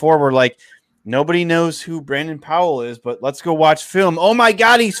week before were like, nobody knows who Brandon Powell is, but let's go watch film. Oh my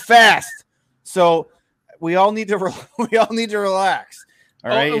God, he's fast. So we all need to relax. All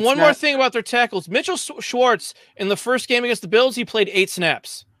right. And one more thing about their tackles. Mitchell Schwartz, in the first game against the Bills, he played 8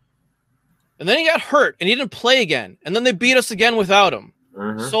 snaps. And then he got hurt, and he didn't play again. And then they beat us again without him.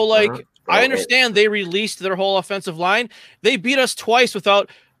 So, like, I understand they released their whole offensive line. They beat us twice without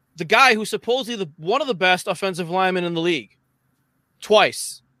the guy who's supposedly one of the best offensive linemen in the league.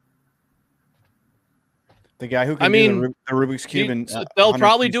 Twice. The guy who can do the Rubik's Cube. And they'll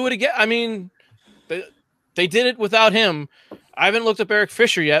probably do it again. I mean, they did it without him. I haven't looked up Eric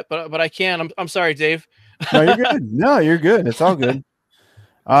Fisher yet, but I can. I'm sorry, Dave. No, you're good. No, you're good. It's all good.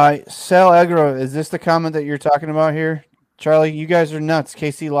 Sal Agro, is this the comment that you're talking about here? Charlie, you guys are nuts.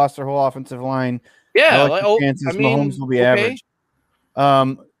 KC lost their whole offensive line. Yeah, Mahomes will be average.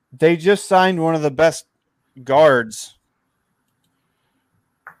 They just signed one of the best guards.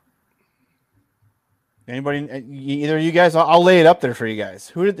 Anybody? Either of you guys? I'll lay it up there for you guys.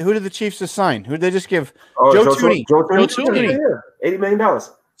 Who did the Chiefs just sign? Who did they just give? Joe Thuney. Joe Thuney. $80 million.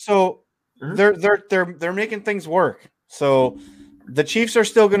 So they're making things work. So the Chiefs are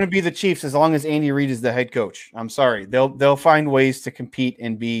still going to be the Chiefs as long as Andy Reid is the head coach. I'm sorry, they'll find ways to compete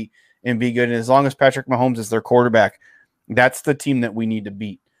and be good. And as long as Patrick Mahomes is their quarterback, that's the team that we need to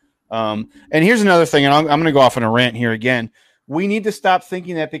beat. And here's another thing, and I'm going to go off on a rant here again. We need to stop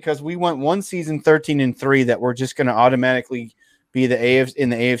thinking that because we went one season 13-3 that we're just going to automatically be in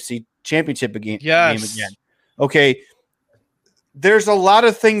the AFC Championship game again. Okay, there's a lot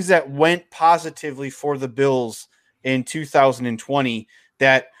of things that went positively for the Bills in 2020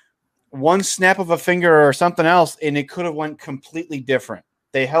 that one snap of a finger or something else, and it could have went completely different.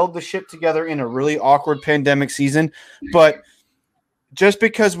 They held the ship together in a really awkward pandemic season, but just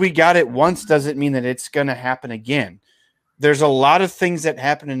because we got it once doesn't mean that it's going to happen again. There's a lot of things that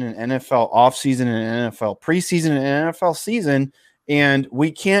happen in an NFL offseason and an NFL preseason and an NFL season, and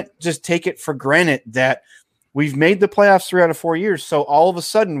we can't just take it for granted that we've made the playoffs 3 out of 4 years. So all of a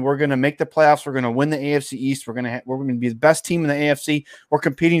sudden, we're going to make the playoffs. We're going to win the AFC East. We're going to be the best team in the AFC. We're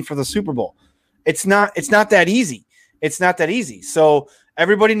competing for the Super Bowl. It's not that easy. It's not that easy. So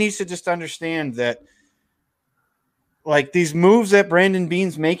everybody needs to just understand that, like, these moves that Brandon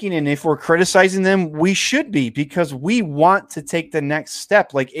Beane's making, and if we're criticizing them, we should be, because we want to take the next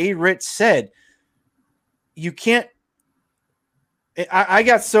step. Like A. Rich said, you can't. I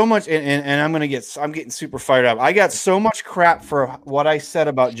got so much, and I'm getting super fired up. I got so much crap for what I said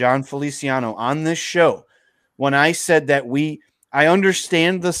about John Feliciano on this show when I said that I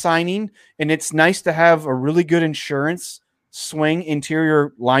understand the signing, and it's nice to have a really good insurance swing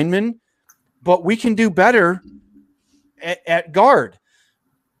interior lineman, but we can do better at guard.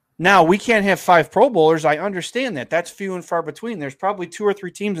 Now, we can't have 5 Pro Bowlers. I understand that. That's few and far between. There's probably 2 or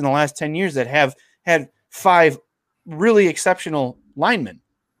 3 teams in the last 10 years that have had 5 really exceptional linemen.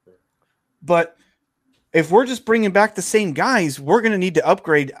 But if we're just bringing back the same guys, we're going to need to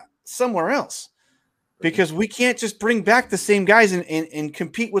upgrade somewhere else, because we can't just bring back the same guys and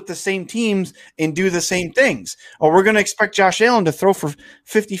compete with the same teams and do the same things. Or we're going to expect Josh Allen to throw for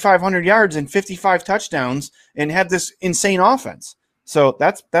 5,500 yards and 55 touchdowns and have this insane offense. So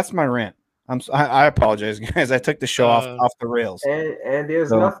that's my rant. I apologize, guys. I took the show off the rails. And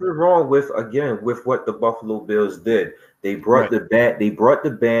there's nothing wrong with what the Buffalo Bills did. They brought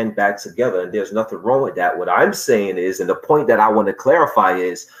the band back together, and there's nothing wrong with that. What I'm saying is, and the point that I want to clarify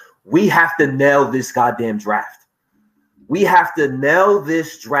is, we have to nail this goddamn draft. We have to nail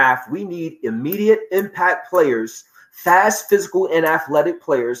this draft. We need immediate impact players, fast, physical, and athletic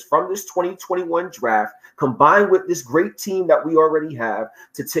players from this 2021 draft, combined with this great team that we already have,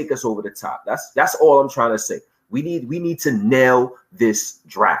 to take us over the top. That's all I'm trying to say. We need to nail this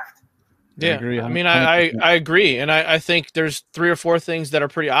draft. Yeah, I mean, I agree, and I think there's 3 or 4 things that are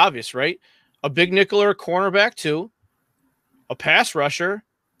pretty obvious, right? A big nickel or a cornerback, too, a pass rusher,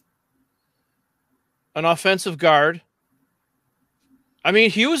 an offensive guard. I mean,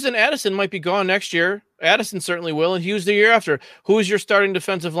 Hughes and Addison might be gone next year. Addison certainly will, and Hughes the year after. Who's your starting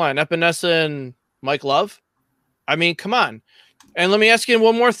defensive line? Epinesa and Mike Love? I mean, come on. And let me ask you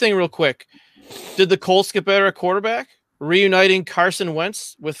one more thing real quick. Did the Colts get better at quarterback, reuniting Carson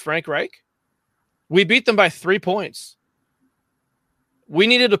Wentz with Frank Reich? We beat them by 3 points. We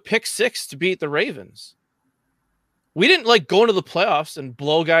needed a pick 6 to beat the Ravens. We didn't go into the playoffs and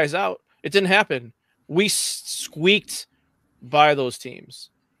blow guys out. It didn't happen. We squeaked by those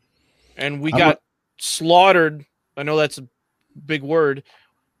teams, and we got slaughtered. I know that's a big word,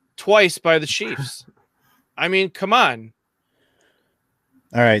 twice by the Chiefs. I mean, come on.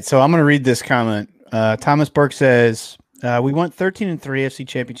 All right, so I'm going to read this comment. Thomas Burke says, we went 13-3 AFC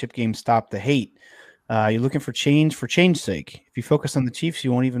Championship game. Stop the hate. You're looking for change for change's sake. If you focus on the Chiefs,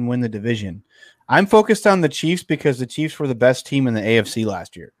 you won't even win the division. I'm focused on the Chiefs because the Chiefs were the best team in the AFC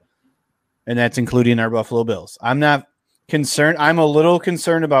last year, and that's including our Buffalo Bills. I'm not concerned. I'm a little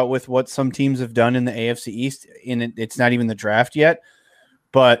concerned about with what some teams have done in the AFC East, and it's not even the draft yet.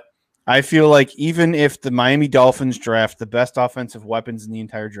 But I feel like even if the Miami Dolphins draft the best offensive weapons in the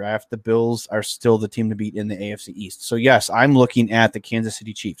entire draft, the Bills are still the team to beat in the AFC East. So, yes, I'm looking at the Kansas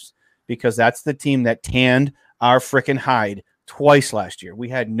City Chiefs because that's the team that tanned our freaking hide twice last year. We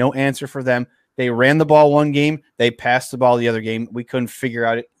had no answer for them. They ran the ball one game. They passed the ball the other game. We couldn't figure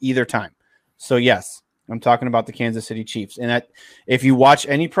out it either time. So, yes, I'm talking about the Kansas City Chiefs. And if you watch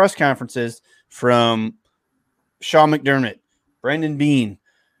any press conferences from Sean McDermott, Brendan Bean,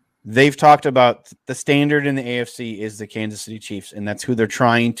 they've talked about the standard in the AFC is the Kansas City Chiefs, and that's who they're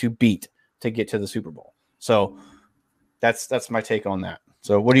trying to beat to get to the Super Bowl. So that's my take on that.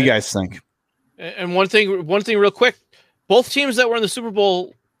 So what do you guys think? And one thing real quick, both teams that were in the Super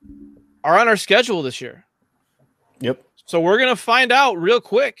Bowl are on our schedule this year. Yep. So we're going to find out real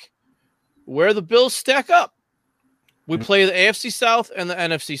quick where the Bills stack up. We play the AFC South and the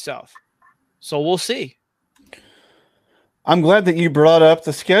NFC South. So we'll see. I'm glad that you brought up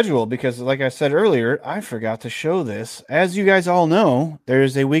the schedule because, like I said earlier, I forgot to show this. As you guys all know,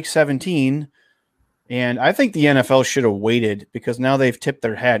 there's a Week 17, and I think the NFL should have waited because now they've tipped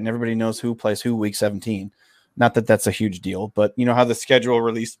their hat and everybody knows who plays who Week 17. Not that that's a huge deal, but you know how the schedule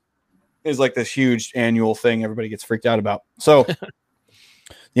release is like this huge annual thing everybody gets freaked out about. So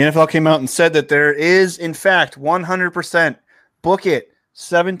the NFL came out and said that there is, in fact, 100% book it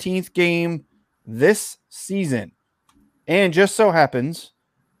 17th game this season. And just so happens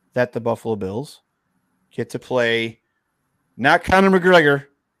that the Buffalo Bills get to play not Conor McGregor,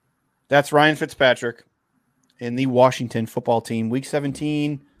 that's Ryan Fitzpatrick, in the Washington football team. Week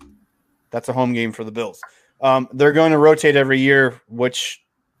 17, that's a home game for the Bills. They're going to rotate every year, which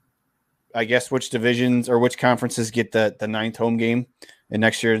divisions or which conferences get the ninth home game. And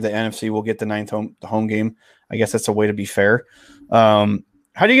next year, the NFC will get the ninth home game. I guess that's a way to be fair. How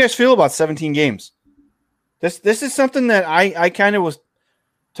do you guys feel about 17 games? This is something that I kind of was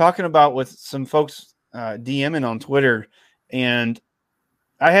talking about with some folks DMing on Twitter, and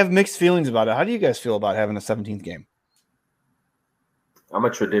I have mixed feelings about it. How do you guys feel about having a 17th game? I'm a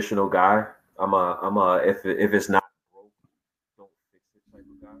traditional guy. I'm a if it's not broke, don't fix it type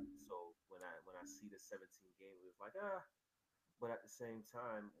of guy. So when I see the 17th game, it's like but at the same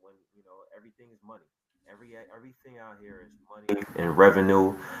time, when everything is money. Everything out here is money and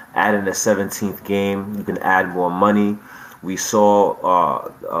revenue. Adding the 17th game, you can add more money. We saw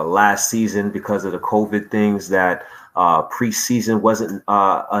last season because of the COVID things that preseason wasn't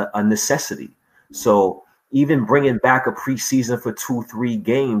a necessity. So even bringing back a preseason for 2-3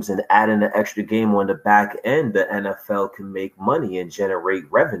 games and adding an extra game on the back end, the NFL can make money and generate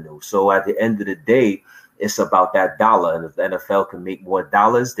revenue. So at the end of the day, it's about that dollar. And if the NFL can make more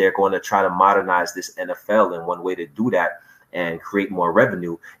dollars, they're going to try to modernize this NFL. And one way to do that and create more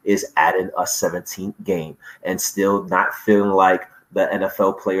revenue is adding a 17th game and still not feeling like the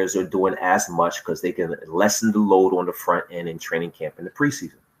NFL players are doing as much because they can lessen the load on the front end in training camp in the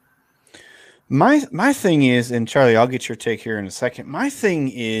preseason. My thing is, and Charlie, I'll get your take here in a second. My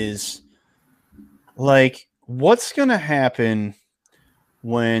thing is, like, what's going to happen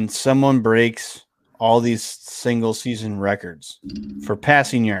when someone breaks all these single season records for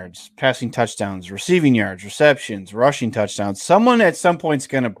passing yards, passing touchdowns, receiving yards, receptions, rushing touchdowns? Someone at some point is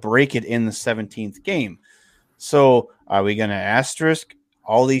going to break it in the 17th game. So are we going to asterisk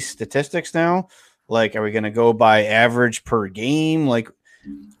all these statistics now? Like, are we going to go by average per game? Like,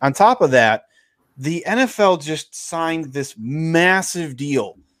 on top of that, the NFL just signed this massive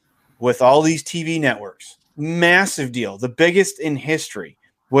deal with all these TV networks. Massive deal, the biggest in history,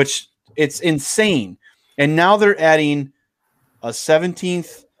 which it's insane. And now they're adding a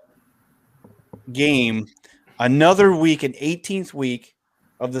 17th game, another week, an 18th week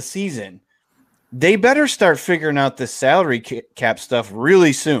of the season. They better start figuring out this salary cap stuff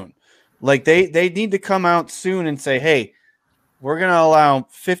really soon. Like they need to come out soon and say, hey, we're going to allow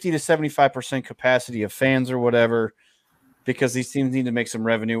 50 to 75% capacity of fans or whatever because these teams need to make some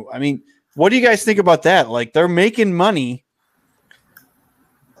revenue. I mean, what do you guys think about that? Like, they're making money.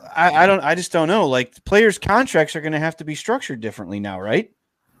 I just don't know. Like, players' contracts are going to have to be structured differently now, right?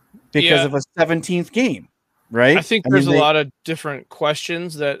 Because of a 17th game, right? I think there's a lot of different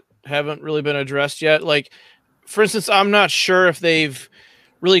questions that haven't really been addressed yet. Like, for instance, I'm not sure if they've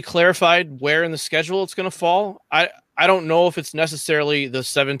really clarified where in the schedule it's going to fall. I don't know if it's necessarily the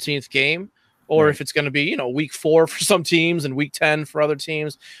 17th game or if it's going to be, week 4 for some teams and week 10 for other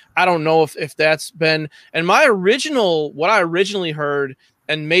teams. I don't know if that's been, and what I originally heard,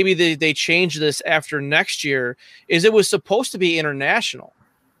 and maybe they changed this after next year, is it was supposed to be international.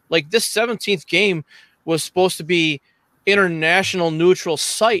 Like, this 17th game was supposed to be international neutral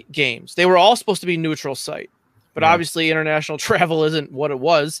site games. They were all supposed to be neutral site. but obviously international travel isn't what it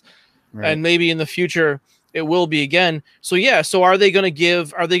was. Right. And maybe in the future it will be again. So yeah, so are they going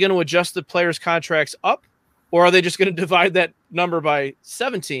to adjust the players' contracts up, or are they just going to divide that number by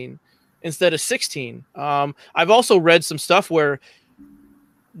 17 instead of 16? I've also read some stuff where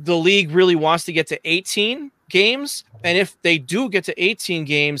the league really wants to get to 18 games, and if they do get to 18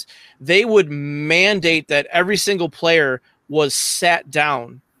 games, they would mandate that every single player was sat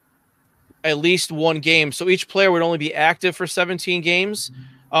down at least one game, so each player would only be active for 17 games.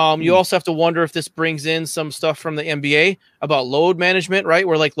 You also have to wonder if this brings in some stuff from the NBA about load management, right?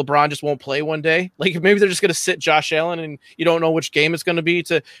 Where like LeBron just won't play one day. Like maybe they're just going to sit Josh Allen and you don't know which game it's going to be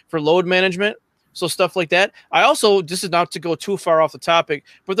for load management. So stuff like that. This is not to go too far off the topic,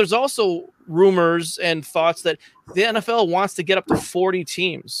 but there's also rumors and thoughts that the NFL wants to get up to 40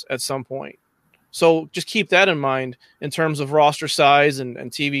 teams at some point. So just keep that in mind in terms of roster size and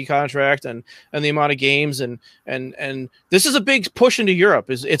TV contract and the amount of games. And this is a big push into Europe.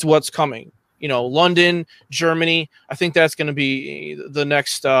 It's what's coming. London, Germany. I think that's going to be the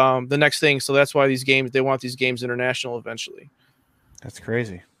next thing. So that's why they want these games international eventually. That's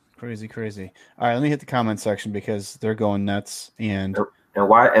crazy. Crazy. All right, let me hit the comment section because they're going nuts. And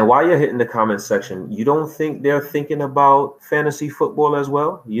while you're hitting the comment section, you don't think they're thinking about fantasy football as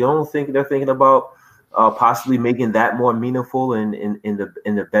well? You don't think they're thinking about possibly making that more meaningful in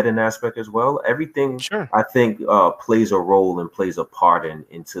the betting aspect as well? Everything, sure. I think, plays a role and plays a part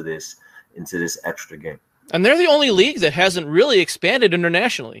into this extra game. And they're the only league that hasn't really expanded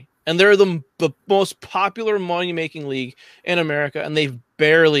internationally. And they're the most popular money-making league in America, and they've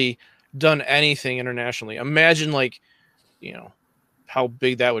barely done anything internationally. Imagine, how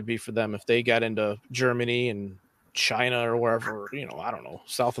big that would be for them if they got into Germany and China or wherever, I don't know,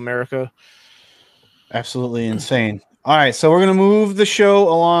 South America. Absolutely insane. All right, so we're going to move the show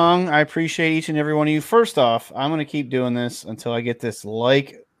along. I appreciate each and every one of you. First off, I'm going to keep doing this until I get this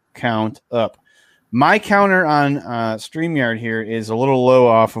like count up. My counter on StreamYard here is a little low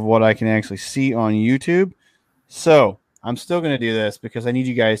off of what I can actually see on YouTube. So I'm still going to do this because I need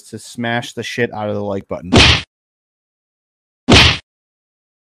you guys to smash the shit out of the like button.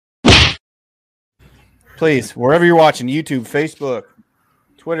 Please, wherever you're watching, YouTube, Facebook,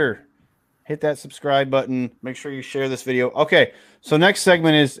 Twitter, hit that subscribe button. Make sure you share this video. Okay, so next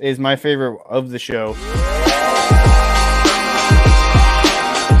segment is my favorite of the show.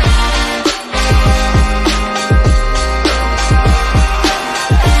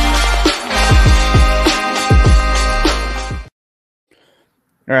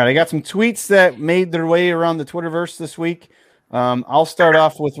 All right, I got some tweets that made their way around the Twitterverse this week. I'll start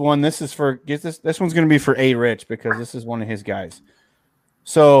off with one. This is this one's going to be for A. Rich because this is one of his guys.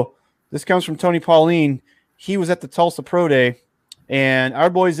 So this comes from Tony Pauline. He was at the Tulsa Pro Day, and our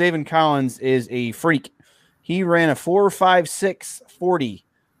boy Zaven Collins is a freak. He ran a 4.56 40,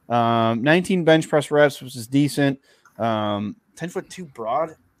 19 bench press reps, which is decent. 10'2"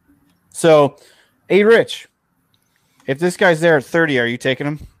 broad. So, A. Rich, if this guy's there at 30, are you taking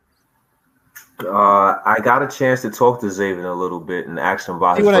him? I got a chance to talk to Zaven a little bit and ask him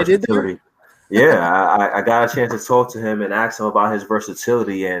about his versatility. Yeah, I got a chance to talk to him and ask him about his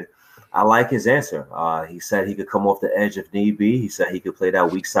versatility, and I like his answer. He said he could come off the edge if need be. He said he could play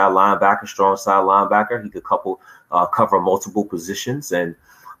that weak side linebacker, strong side linebacker. He could cover multiple positions, and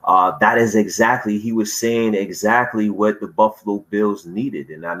that is exactly, he was saying exactly what the Buffalo Bills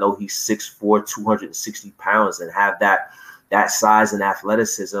needed. And I know he's 6'4", 260 pounds, and have that size and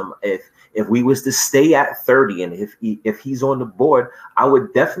athleticism. If we was to stay at 30, and if he's on the board, I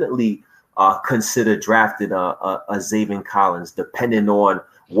would definitely consider drafting a Zaven Collins, depending on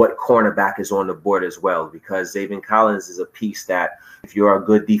what cornerback is on the board as well, because Zaven Collins is a piece that if you're a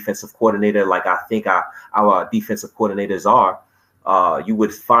good defensive coordinator, like I think our defensive coordinators are, you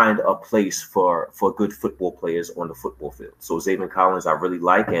would find a place for good football players on the football field. So Zaven Collins I really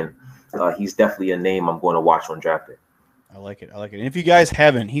like, and he's definitely a name I'm going to watch on draft day. I like it. And if you guys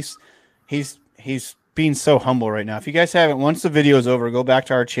haven't, he's being so humble right now. If you guys haven't, once the video is over, go back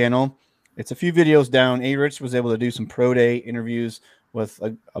to our channel. It's a few videos down. A. Rich was able to do some pro day interviews with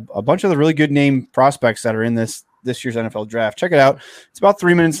a bunch of the really good name prospects that are in this year's NFL draft. Check it out. It's about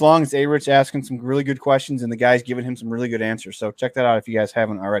 3 minutes long. It's A. Rich asking some really good questions, and the guy's giving him some really good answers. So check that out if you guys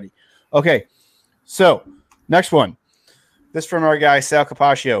haven't already. Okay, so next one. This from our guy, Sal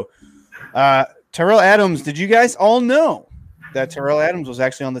Capaccio. Terrell Adams, did you guys all know that Terrell Adams was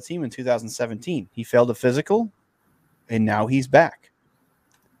actually on the team in 2017? He failed a physical, and now he's back.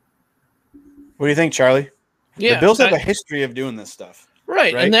 What do you think, Charlie? Yeah, the Bills have a history of doing this stuff.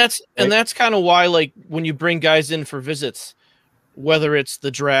 Right? And that's kind of why, like, when you bring guys in for visits, whether it's the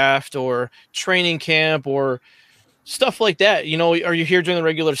draft or training camp or stuff like that, or you hear during the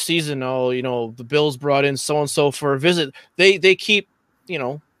regular season, the Bills brought in so-and-so for a visit. They keep,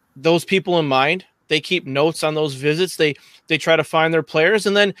 those people in mind. They keep notes on those visits. They try to find their players,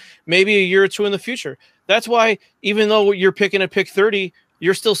 and then maybe a year or two in the future. That's why even though you're picking at pick 30,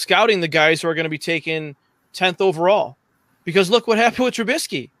 you're still scouting the guys who are going to be taken 10th overall. Because look what happened with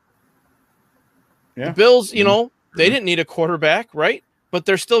Trubisky. Yeah. The Bills, they didn't need a quarterback, right? But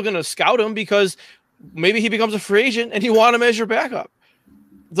they're still going to scout him because maybe he becomes a free agent and you want him as your backup.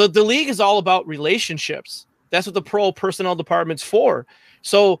 The league is all about relationships. That's what the pro personnel department's for.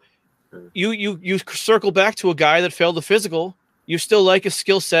 So you circle back to a guy that failed the physical. You still like his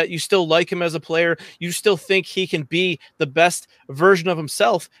skill set. You still like him as a player. You still think he can be the best version of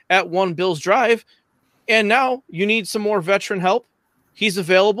himself at one Bills drive. And now you need some more veteran help. He's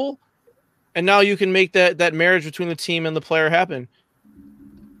available. And now you can make that marriage between the team and the player happen.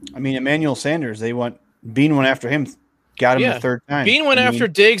 I mean, Emmanuel Sanders, Bean went after him, got him the third time. Bean went after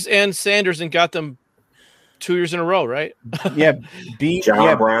Diggs and Sanders and got them 2 years in a row, right? Yeah.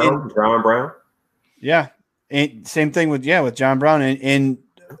 John Brown. Yeah. And same thing with John Brown. And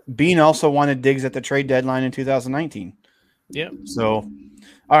Bean also wanted Diggs at the trade deadline in 2019. Yeah. So,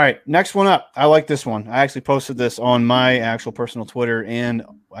 all right. Next one up. I like this one. I actually posted this on my actual personal Twitter, and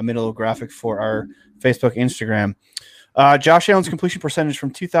I made a little graphic for our Facebook, Instagram. Josh Allen's completion percentage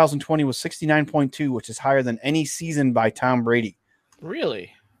from 2020 was 69.2, which is higher than any season by Tom Brady.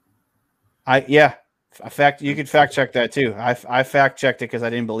 Really? You could fact check that too. I fact checked it because I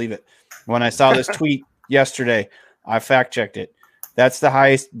didn't believe it. When I saw this tweet yesterday, I fact checked it. That's the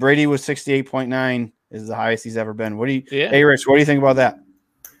highest. Brady was 68.9 is the highest he's ever been. Hey Rich, what do you think about that?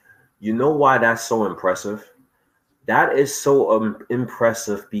 You know why that's so impressive? That is so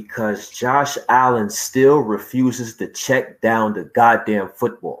impressive because Josh Allen still refuses to check down the goddamn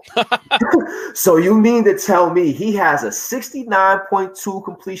football. So you mean to tell me he has a 69.2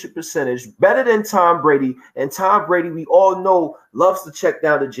 completion percentage, better than Tom Brady, and Tom Brady, we all know, loves to check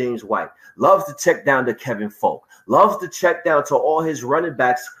down to James White, loves to check down to Kevin Folk, loves to check down to all his running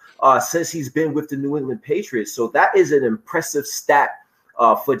backs since he's been with the New England Patriots. So that is an impressive stat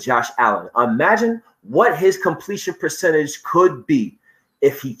for Josh Allen. Imagine what his completion percentage could be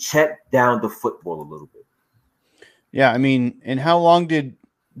if he checked down the football a little bit. Yeah, I mean, and how long did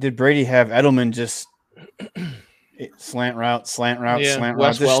Brady have Edelman just slant route, slant route,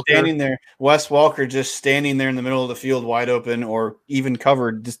 just standing there? Wes Welker just standing there in the middle of the field, wide open, or even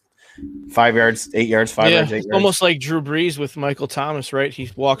covered, just 5 yards, 8 yards, 5 yards, 8 yards. Almost like Drew Brees with Michael Thomas, right?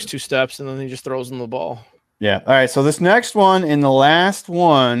 He walks 2 steps and then he just throws him the ball. Yeah. All right. So this next one and the last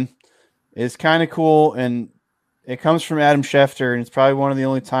one is kind of cool, and it comes from Adam Schefter, and it's probably one of the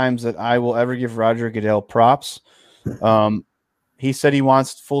only times that I will ever give Roger Goodell props. He said he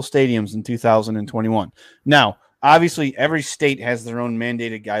wants full stadiums in 2021. Now, obviously, every state has their own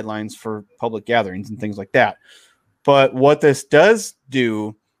mandated guidelines for public gatherings and things like that. But what this does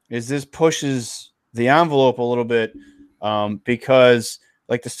do is this pushes the envelope a little bit because,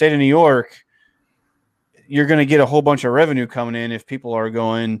 like the state of New York, you're going to get a whole bunch of revenue coming in if people are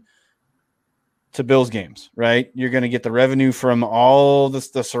going to Bills games, right? You're going to get the revenue from all the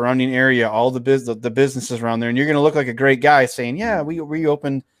surrounding area, all the businesses around there, and you're going to look like a great guy saying, "Yeah, we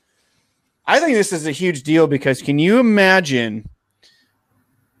reopened." I think this is a huge deal because can you imagine?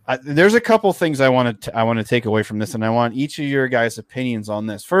 There's a couple things I want to take away from this, and I want each of your guys' opinions on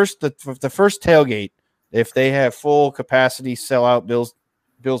this. First, the first tailgate, if they have full capacity, sell out Bills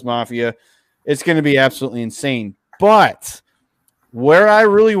Mafia, it's going to be absolutely insane. But where I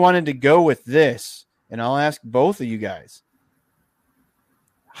really wanted to go with this, and I'll ask both of you guys,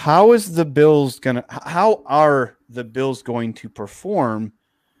 how are the Bills going to perform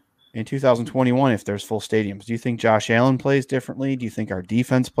in 2021 if there's full stadiums? Do you think Josh Allen plays differently? Do you think our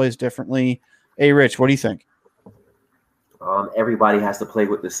defense plays differently? Hey, Rich, what do you think? Everybody has to play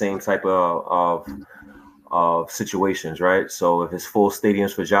with the same type of situations, right? So if it's full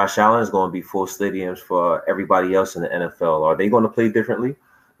stadiums for Josh Allen, it's going to be full stadiums for everybody else in the NFL. Are they going to play differently?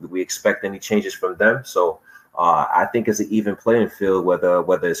 Do we expect any changes from them? So I think it's an even playing field,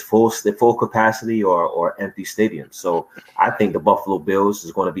 whether it's full capacity or empty stadiums. So I think the Buffalo Bills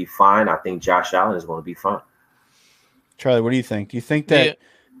is going to be fine. I think Josh Allen is going to be fine. Charlie, what do you think? Do you think that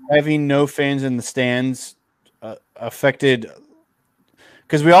having no fans in the stands affected?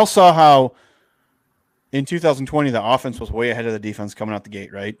 Because we all saw how in 2020, the offense was way ahead of the defense coming out the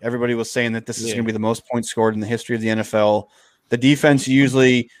gate, right? Everybody was saying that this is going to be the most points scored in the history of the NFL. The defense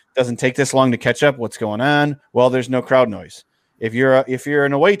usually doesn't take this long to catch up what's going on. Well, there's no crowd noise. If you're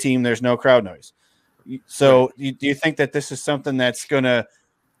an away team, there's no crowd noise. So do you think that this is something that's going to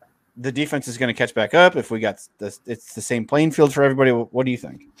the defense is going to catch back up, if we got it's the same playing field for everybody. What do you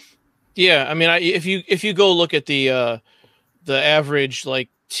think? Yeah, I mean, if you go look at the average like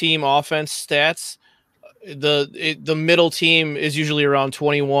team offense stats, the middle team is usually around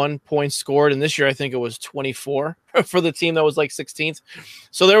 21 points scored, and this year I think it was 24 for the team that was like 16th.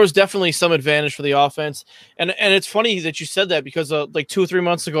 So there was definitely some advantage for the offense. And it's funny that you said that, because like 2 or 3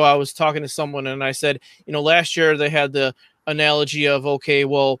 months ago I was talking to someone and I said, last year they had the analogy of, okay,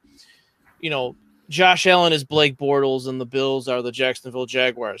 well, Josh Allen is Blake Bortles and the Bills are the Jacksonville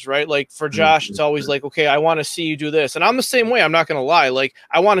Jaguars, right? Like for Josh, it's always like, okay, I want to see you do this. And I'm the same way. I'm not going to lie. Like,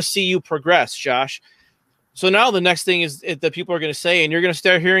 I want to see you progress, Josh. So now the next thing is that people are going to say, and you're going to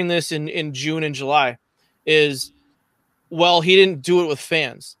start hearing this in June and July, is, well, he didn't do it with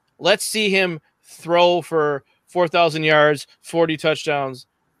fans. Let's see him throw for 4,000 yards, 40 touchdowns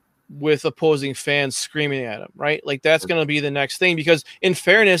with opposing fans screaming at him, right? Like, that's going to be the next thing, because in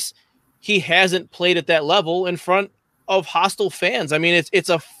fairness, he hasn't played at that level in front of hostile fans. I mean, it's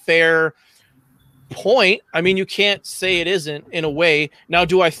a fair point. I mean, you can't say it isn't in a way. Now,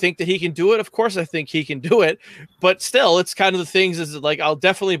 do I think that he can do it? Of course I think he can do it, but still, it's kind of the things is like, I'll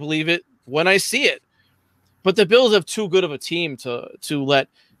definitely believe it when I see it. But the Bills have too good of a team to let,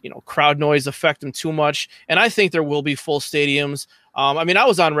 crowd noise affect them too much. And I think there will be full stadiums. I mean, I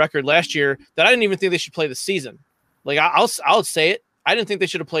was on record last year that I didn't even think they should play the season. Like, I'll say it. I didn't think they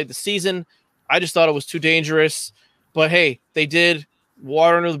should have played the season. I just thought it was too dangerous. But hey, they did.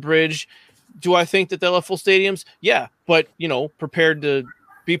 Water under the bridge. Do I think that they'll have full stadiums? Yeah, but be prepared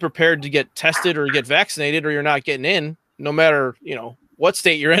to get tested or get vaccinated, or you're not getting in, no matter what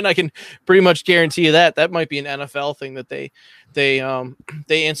state you're in. I can pretty much guarantee you that. That might be an NFL thing that they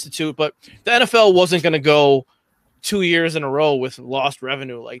institute, but the NFL wasn't going to go 2 years in a row with lost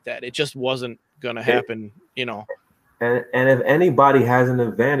revenue like that. It just wasn't going to happen, And if anybody has an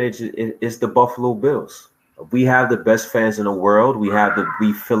advantage, it's the Buffalo Bills. We have the best fans in the world.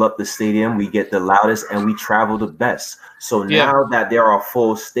 We fill up the stadium. We get the loudest, and we travel the best. So now that there are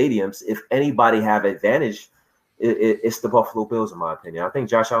full stadiums, if anybody have advantage, it's the Buffalo Bills, in my opinion. I think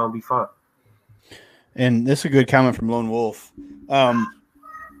Josh Allen will be fine. And this is a good comment from Lone Wolf.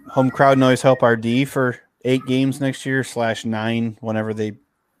 Home crowd noise help our D for 8 games next year /9 whenever they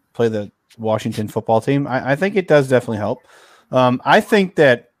play the Washington football team. I think it does definitely help. I think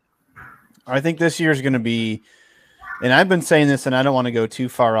this year is going to be, and I've been saying this, and I don't want to go too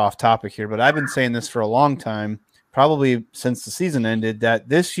far off topic here, but I've been saying this for a long time, probably since the season ended, that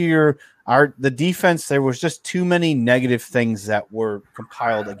this year the defense, there was just too many negative things that were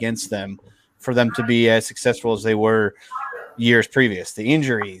compiled against them for them to be as successful as they were years previous. The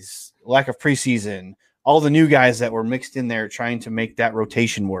injuries, lack of preseason, all the new guys that were mixed in there trying to make that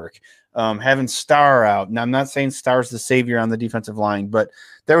rotation work. Having Starr out. Now, I'm not saying Starr's the savior on the defensive line, but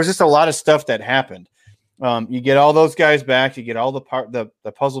there was just a lot of stuff that happened. You get all those guys back. You get all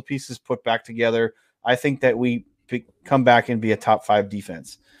the puzzle pieces put back together. I think that we come back and be a top 5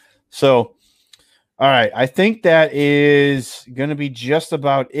 defense. So, all right. I think that is going to be just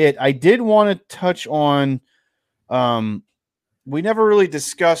about it. I did want to touch on we never really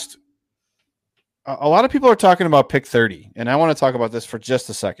discussed a lot of people are talking about pick 30, and I want to talk about this for just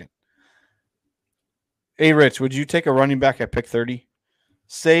a second. Hey, Rich, would you take a running back at pick 30?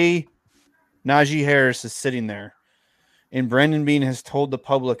 Say Najee Harris is sitting there, and Brandon Beane has told the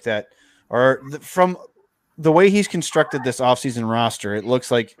public that, from the way he's constructed this offseason roster, it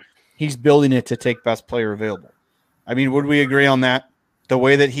looks like he's building it to take best player available. I mean, would we agree on that? The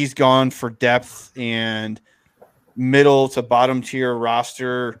way that he's gone for depth and middle to bottom tier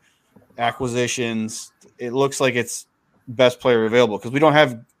roster acquisitions, it looks like it's best player available because we don't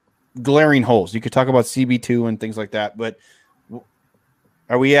have glaring holes. You could talk about CB2 and things like that, but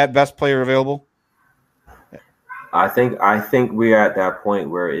are we at best player available? I think we're at that point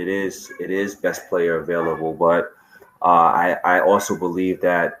where it is best player available, but I also believe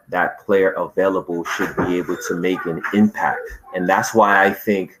that player available should be able to make an impact, and that's why I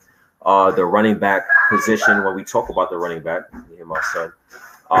think the running back position. When we talk about the running back, you hear my son,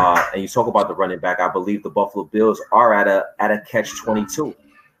 and you talk about the running back, I believe the Buffalo Bills are at a catch-22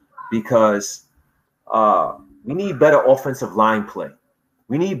 because we need better offensive line play.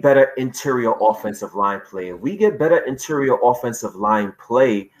 We need better interior offensive line play. If we get better interior offensive line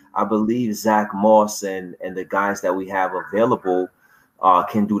play, I believe Zach Moss and the guys that we have available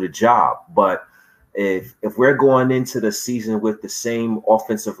can do the job. But if we're going into the season with the same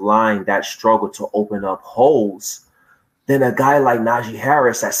offensive line that struggle to open up holes, then a guy like Najee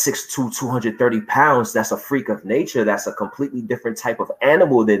Harris at 6'2", 230 pounds, that's a freak of nature. That's a completely different type of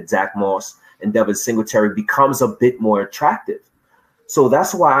animal than Zach Moss and Devin Singletary, becomes a bit more attractive. So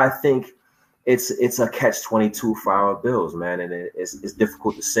that's why I think it's a catch-22 for our Bills, man, and it's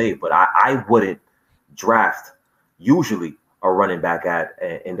difficult to say, but I wouldn't draft usually a running back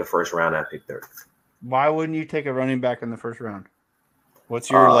in the first round at pick 30. Why wouldn't you take a running back in the first round? What's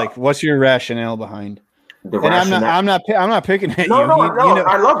your rationale behind? I'm not picking at you. No.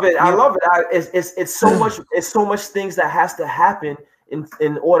 I love it. I love it. It's so much things that has to happen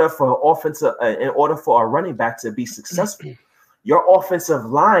in order for a running back to be successful. Your offensive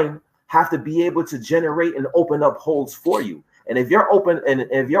line have to be able to generate and open up holes for you. And if your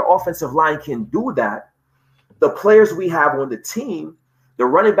offensive line can do that, the players we have on the team, the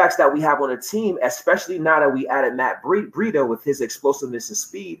running backs that we have on the team, especially now that we added Matt Breida with his explosiveness and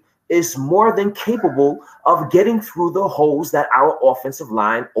speed, is more than capable of getting through the holes that our offensive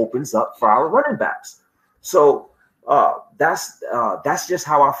line opens up for our running backs. So that's just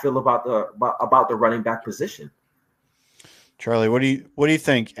how I feel about the running back position. Charlie, what do you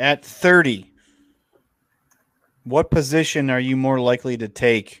think at 30? What position are you more likely to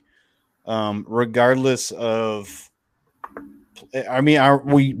take, regardless of? I mean, are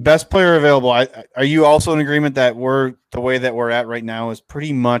we best player available? Are you also in agreement that the way that we're at right now is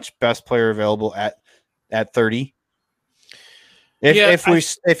pretty much best player available at 30?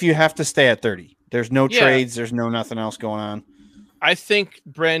 If you have to stay at 30, there's no trades, there's no nothing else going on. I think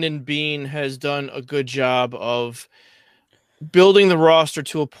Brandon Beane has done a good job of building the roster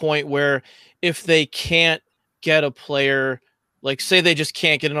to a point where if they can't get a player, like say they just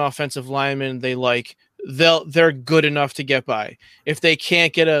can't get an offensive lineman they like, they're good enough to get by. If they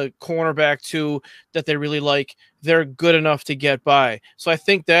can't get a cornerback too that they really like, they're good enough to get by. So I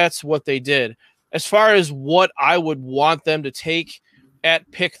think that's what they did. As far as what I would want them to take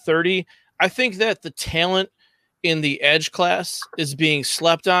at pick 30, I think that the talent in the edge class is being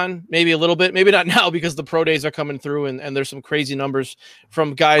slept on maybe a little bit, maybe not now because the pro days are coming through and there's some crazy numbers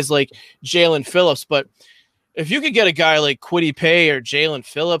from guys like Jalen Phillips. But if you could get a guy like Kwity Paye or Jalen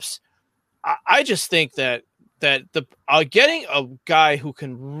Phillips, I just think that getting a guy who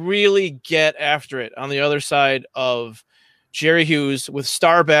can really get after it on the other side of Jerry Hughes with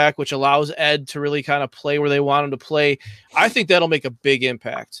Starback, which allows Ed to really kind of play where they want him to play, I think that'll make a big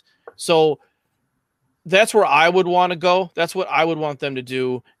impact. So that's where I would want to go. That's what I would want them to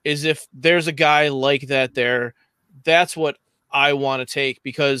do, is if there's a guy like that there, that's what I want to take,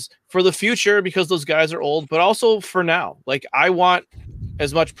 because for the future, because those guys are old, but also for now, like I want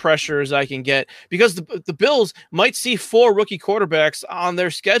as much pressure as I can get, because the Bills might see 4 rookie quarterbacks on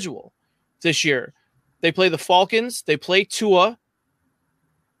their schedule this year. They play the Falcons, they play Tua,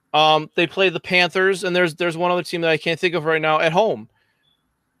 they play the Panthers, and there's one other team that I can't think of right now at home.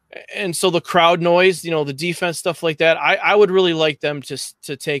 And so the crowd noise, the defense, stuff like that, I would really like them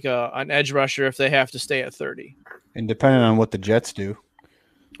to take an edge rusher if they have to stay at 30. And depending on what the Jets do.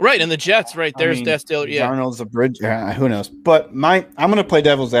 Right, and the Jets, right, that's still, Darnold's a bridge, who knows. But I'm going to play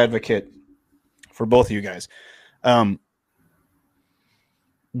devil's advocate for both of you guys.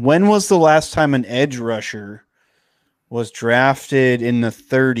 When was the last time an edge rusher was drafted in the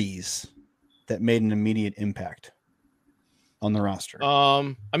 30s that made an immediate impact on the roster?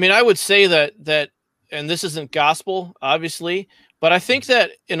 I mean, I would say that, and this isn't gospel, obviously, but I think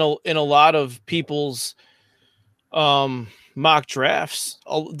that in a lot of people's mock drafts,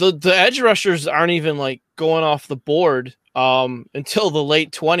 the edge rushers aren't even like going off the board until the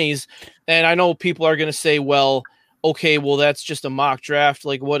late 20s. And I know people are going to say, well, okay, well, that's just a mock draft.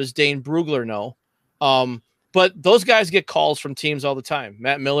 Like, what does Dane Brugler know? But those guys get calls from teams all the time.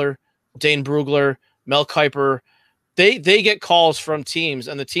 Matt Miller, Dane Brugler, Mel Kiper, they get calls from teams,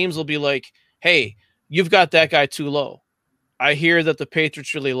 and the teams will be like, hey, you've got that guy too low. I hear that the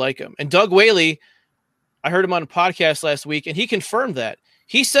Patriots really like him. And Doug Whaley, I heard him on a podcast last week, and he confirmed that.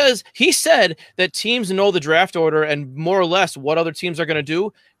 He said that teams know the draft order and more or less what other teams are going to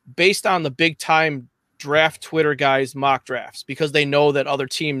do based on the big time draft Twitter guys' mock drafts, because they know that other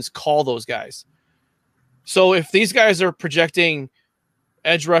teams call those guys. So if these guys are projecting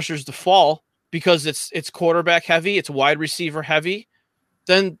edge rushers to fall because it's quarterback heavy, it's wide receiver heavy,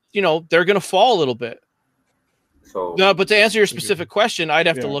 then they're going to fall a little bit. So no, but to answer your specific question, I'd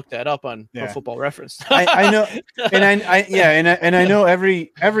have to look that up on Pro Football Reference. I know, and I know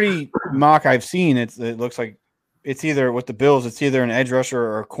every mock I've seen, it looks like it's either with the Bills, it's either an edge rusher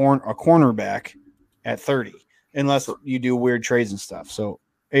or a cornerback at 30, unless you do weird trades and stuff. So,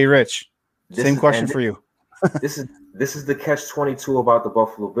 hey, Rich, same question for you. This is the catch-22 about the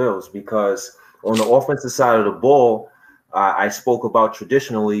Buffalo Bills, because on the offensive side of the ball, I spoke about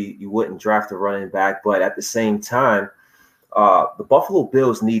traditionally you wouldn't draft a running back, but at the same time, the Buffalo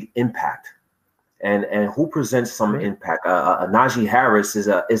Bills need impact. and who presents some impact. Najee Harris is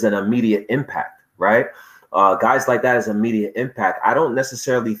an immediate impact, right? Guys like that is immediate impact. I don't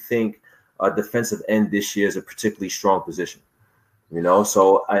necessarily think a defensive end this year is a particularly strong position.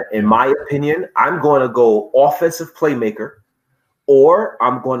 So in my opinion, I'm going to go offensive playmaker, or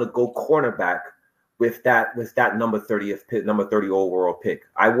I'm going to go cornerback with that number 30 overall pick.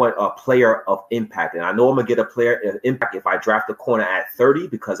 I want a player of impact, and I know I'm gonna get a player of impact if I draft a corner at 30,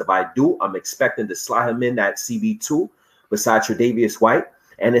 because if I do, I'm expecting to slot him in that CB2 beside Tre'Davious White,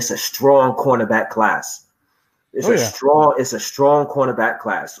 and it's a strong cornerback class. It's a strong cornerback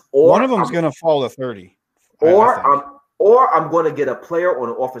class. Or one of them is going to fall to 30. Or I'm going to get a player on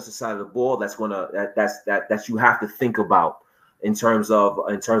the offensive side of the ball that you have to think about in terms of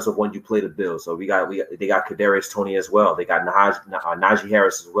when you play the Bills. So they got Kadarius Toney as well. They got Najee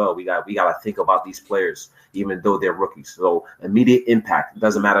Harris as well. We got to think about these players, even though they're rookies. So immediate impact. It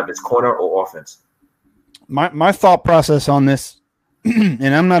doesn't matter if it's corner or offense. My thought process on this,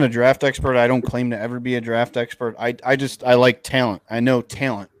 and I'm not a draft expert. I don't claim to ever be a draft expert. I like talent. I know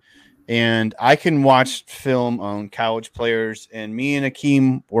talent. And I can watch film on college players, and me and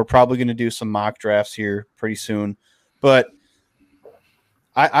Akeem, we're probably going to do some mock drafts here pretty soon. But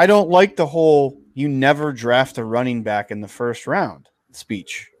I don't like the whole you never draft a running back in the first round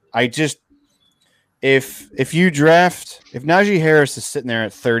speech. If Najee Harris is sitting there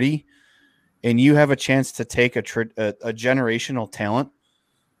at 30 and you have a chance to take a generational talent,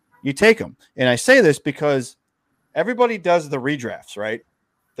 you take him. And I say this because everybody does the redrafts, right?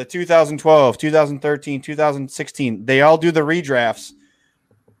 The 2012, 2013, 2016, they all do the redrafts.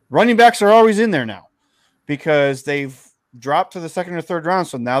 Running backs are always in there now because they've dropped to the second or third round.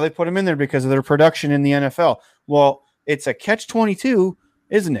 So now they put them in there because of their production in the NFL. Well, it's a catch-22,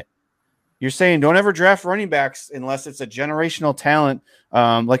 isn't it? You're saying don't ever draft running backs unless it's a generational talent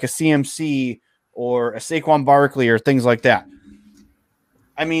like a CMC or a Saquon Barkley or things like that.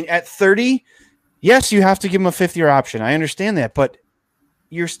 I mean, at 30, yes, you have to give him a fifth-year option. I understand that, but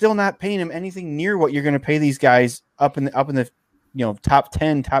you're still not paying him anything near what you're going to pay these guys up in the top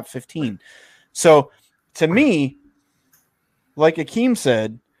 10, top 15. So to me, like Akeem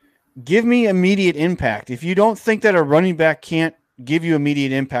said, give me immediate impact. If you don't think that a running back can't give you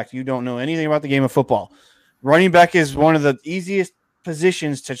immediate impact, you don't know anything about the game of football. Running back is one of the easiest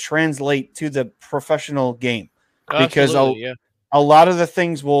positions to translate to the professional game because a lot of the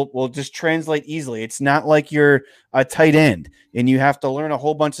things will just translate easily. It's not like you're a tight end and you have to learn a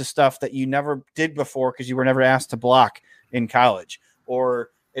whole bunch of stuff that you never did before because you were never asked to block in college. Or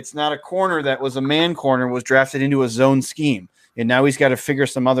it's not a corner that was a man corner, was drafted into a zone scheme, and now he's got to figure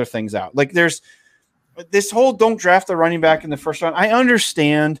some other things out. Like there's this whole don't draft the running back in the first round. I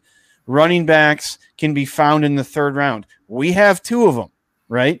understand running backs can be found in the third round. We have two of them,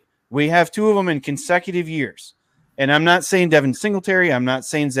 right? We have two of them in consecutive years. And I'm not saying Devin Singletary. I'm not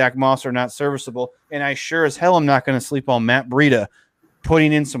saying Zach Moss are not serviceable. And I sure as hell am not going to sleep on Matt Breida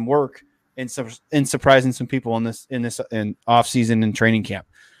putting in some work and surprising some people in off season and training camp.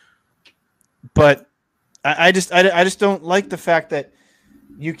 But I just don't like the fact that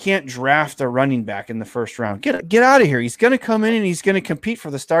you can't draft a running back in the first round. Get out of here. He's going to come in and he's going to compete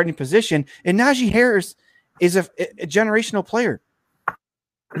for the starting position. And Najee Harris is a generational player.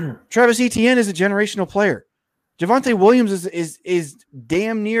 Travis Etienne is a generational player. Javonte Williams is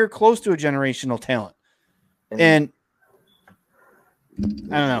damn near close to a generational talent. And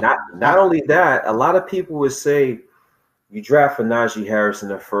I don't know. Not only that, a lot of people would say you draft for Najee Harris in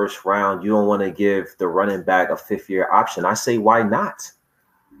the first round, you don't want to give the running back a fifth-year option. I say, why not?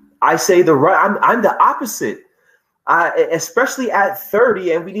 I say I'm the opposite. Especially at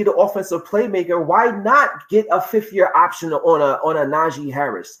 30 and we need an offensive playmaker, why not get a fifth-year option on a Najee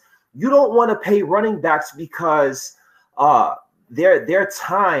Harris? You don't want to pay running backs because their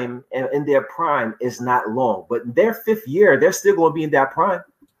time and their prime is not long, but their fifth year, they're still going to be in that prime,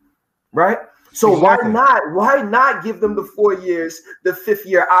 right? So exactly. Why not give them the 4 years, the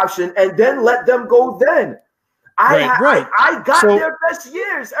fifth-year option, and then let them go then? I got their best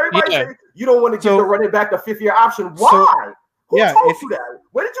years. Everybody say you don't want to give the running back a fifth-year option. Why? Who told you that?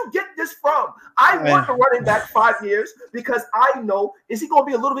 Where did you get this from? I want the running back 5 years because I know, is he going to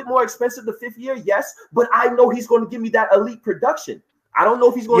be a little bit more expensive the fifth year? Yes, but I know he's going to give me that elite production. I don't know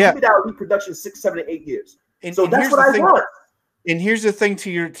if he's going to give me that elite production 6, 7, and 8 years. So that's what I want. And here's the thing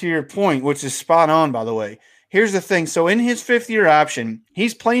to your point, which is spot on, by the way. Here's the thing. So in his fifth-year option,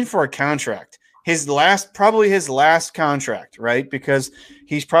 he's playing for a contract. Probably his last contract, right? Because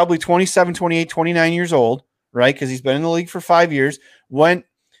he's probably 27, 28, 29 years old. Right, because he's been in the league for 5 years. When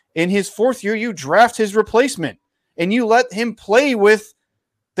in his fourth year, you draft his replacement and you let him play with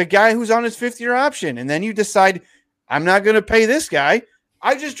the guy who's on his 5th-year option. And then you decide, I'm not going to pay this guy.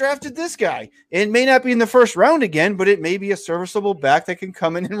 I just drafted this guy. It may not be in the first round again, but it may be a serviceable back that can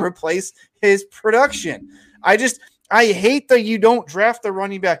come in and replace his production. I hate that you don't draft the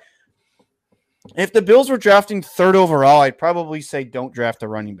running back. If the Bills were drafting 3rd overall, I'd probably say don't draft a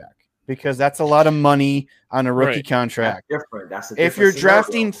running back because that's a lot of money on a rookie contract. That's different. That's a if you're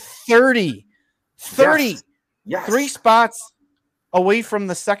drafting 30, yes. 3 spots away from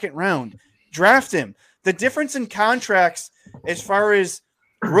the 2nd round, draft him. The difference in contracts as far as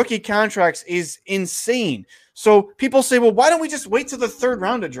rookie contracts is insane. So people say, well, why don't we just wait till the 3rd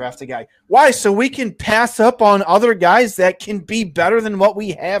round to draft a guy? Why? So we can pass up on other guys that can be better than what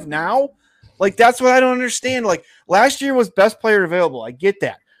we have now? Like, that's what I don't understand. Like, last year was best player available. I get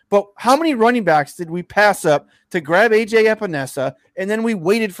that. But how many running backs did we pass up to grab AJ Epinesa, and then we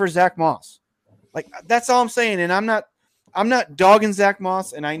waited for Zach Moss? Like, that's all I'm saying. And I'm not dogging Zach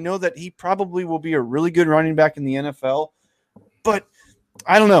Moss, and I know that he probably will be a really good running back in the NFL. But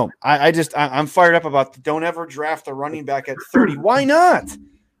I don't know. I'm fired up about don't ever draft a running back at 30. Why not?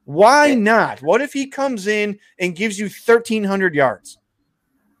 Why not? What if he comes in and gives you 1,300 yards?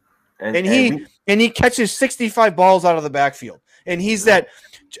 And he catches 65 balls out of the backfield. And he's that,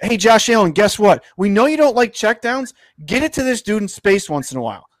 hey, Josh Allen, guess what? We know you don't like checkdowns. Get it to this dude in space once in a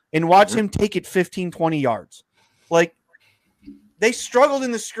while and watch him take it 15, 20 yards. Like, they struggled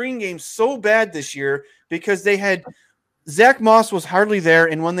in the screen game so bad this year because they had Zach Moss was hardly there,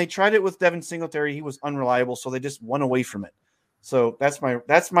 and when they tried it with Devin Singletary, he was unreliable, so they just went away from it. So that's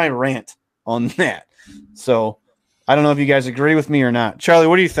my rant on that. So I don't know if you guys agree with me or not. Charlie,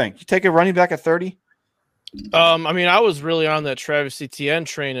 what do you think? You take a running back at 30? I mean, I was really on that Travis Etienne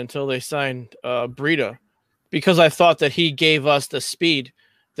train until they signed Breida because I thought that he gave us the speed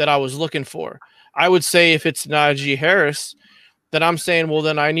that I was looking for. I would say if it's Najee Harris, then I'm saying, well,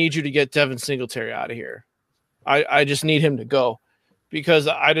 then I need you to get Devin Singletary out of here. I just need him to go because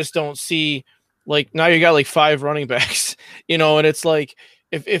I just don't see, like, now you got like 5 running backs, and it's like,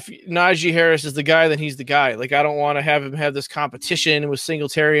 if Najee Harris is the guy, then he's the guy. Like, I don't want to have him have this competition with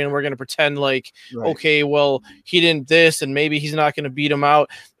Singletary and we're going to pretend like, okay, well, he didn't this and maybe he's not going to beat him out.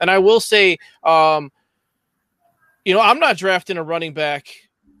 And I will say, I'm not drafting a running back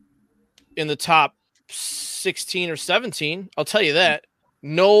in the top 16 or 17. I'll tell you that.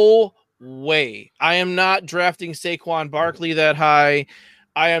 No way. I am not drafting Saquon Barkley that high.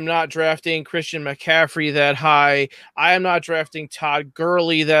 I am not drafting Christian McCaffrey that high. I am not drafting Todd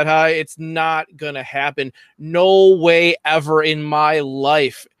Gurley that high. It's not going to happen. No way ever in my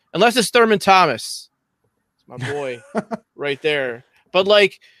life. Unless it's Thurman Thomas. It's my boy right there. But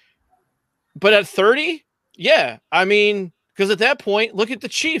at 30, yeah. I mean, because at that point, look at the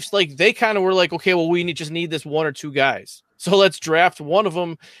Chiefs. Like, they kind of were like, okay, well, we just need this 1 or 2 guys. So let's draft one of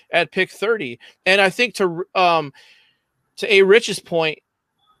them at pick 30. And I think to A. Rich's point,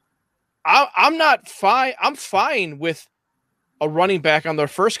 I'm not fine. I'm fine with a running back on their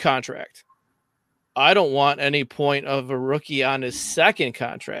first contract. I don't want any point of a rookie on his second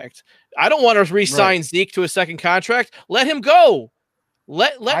contract. I don't want to re-sign Zeke to a second contract. Let him go.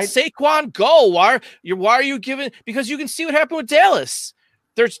 Let Saquon go. Why are you giving? Because you can see what happened with Dallas.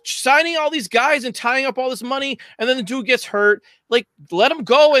 They're signing all these guys and tying up all this money, and then the dude gets hurt. Like, let him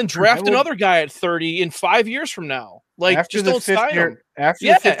go and draft another guy at 30 in 5 years from now. Like, just don't sign him. After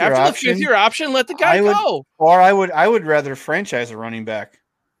the 5th-year option, let the guy go. Or I would rather franchise a running back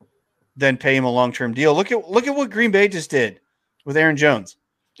than pay him a long-term deal. Look at what Green Bay just did with Aaron Jones.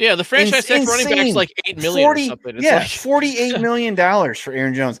 Yeah, the franchise tag running back's like $8 million or something. It's $48 million for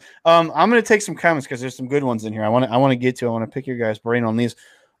Aaron Jones. I'm going to take some comments because there's some good ones in here. I want to get to. I want to pick your guys' brain on these.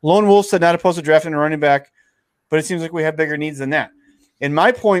 Lone Wolf said not opposed to drafting a running back, but it seems like we have bigger needs than that. And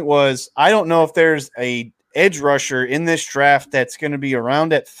my point was, I don't know if there's a edge rusher in this draft that's going to be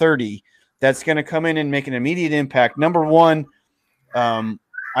around at 30 that's going to come in and make an immediate impact. Number one,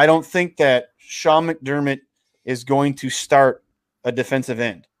 I don't think that Sean McDermott is going to start a defensive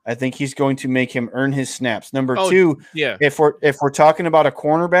end. I think he's going to make him earn his snaps. Number two, if we're talking about a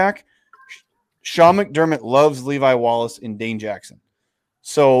cornerback, Sean McDermott loves Levi Wallace and Dane Jackson.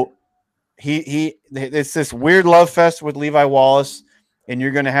 So it's this weird love fest with Levi Wallace, and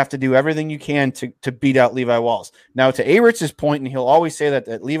you're going to have to do everything you can to beat out Levi Wallace. Now, to A-Rich's point, and he'll always say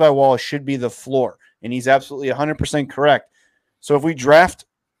that Levi Wallace should be the floor, and he's absolutely 100% correct. So if we draft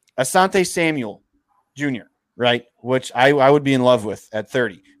Asante Samuel Jr., right, which I would be in love with at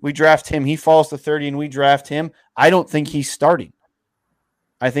 30. We draft him. He falls to 30, and we draft him. I don't think he's starting.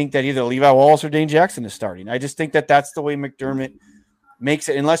 I think that either Levi Wallace or Dane Jackson is starting. I just think that that's the way McDermott makes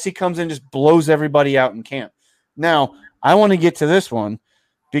it, unless he comes in and just blows everybody out in camp. Now, I want to get to this one.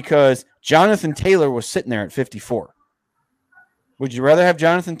 because Jonathan Taylor was sitting there at 54. Would you rather have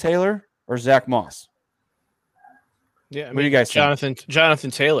Jonathan Taylor or Zach Moss? Yeah, I mean, what do you guys think?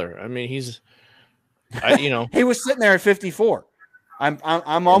 Jonathan Taylor. I mean, he's, he was sitting there at 54. I'm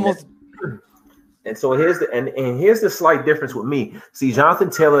almost. And so here's the slight difference with me. See, Jonathan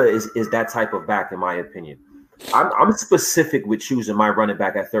Taylor is that type of back, in my opinion. I'm specific with choosing my running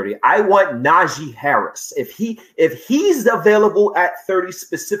back at 30. I want Najee Harris. If he's available at 30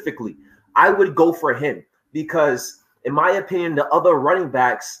 specifically, I would go for him because, in my opinion, the other running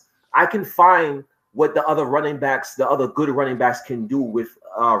backs, I can find what the other good running backs can do with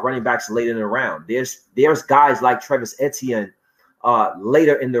running backs later in the round. There's guys like Travis Etienne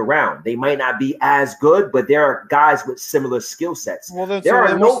later in the round. They might not be as good, but there are guys with similar skill sets. Well, then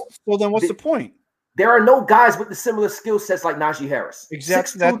what's the point? There are no guys with the similar skill sets like Najee Harris.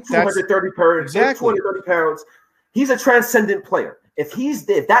 Exactly. 6'2", 230 pounds. Exactly. 230 pounds. He's a transcendent player. If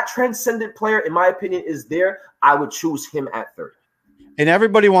that transcendent player, in my opinion, is there, I would choose him at 30. And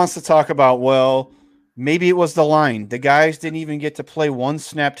everybody wants to talk about, well, maybe it was the line. The guys didn't even get to play one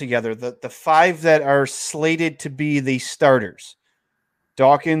snap together. The five that are slated to be the starters: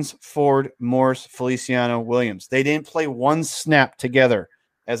 Dawkins, Ford, Morse, Feliciano, Williams. They didn't play one snap together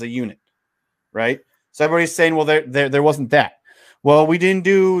as a unit, right? So everybody's saying, well, there wasn't that. Well, we didn't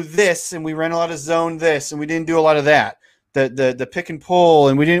do this, and we ran a lot of zone this, and we didn't do a lot of that. The pick and pull,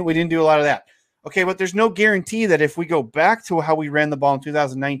 and we didn't do a lot of that. Okay, but there's no guarantee that if we go back to how we ran the ball in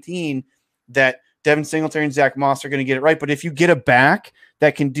 2019, that Devin Singletary and Zach Moss are going to get it right. But if you get a back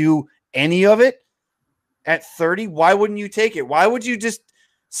that can do any of it at 30, why wouldn't you take it? Why would you just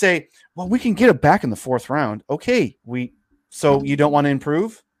say, well, we can get a back in the 4th round? Okay, so you don't want to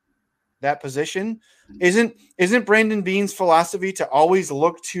improve that position? Isn't Brandon Beane's philosophy to always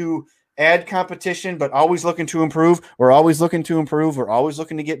look to add competition, but always looking to improve? We're always looking to improve. We're always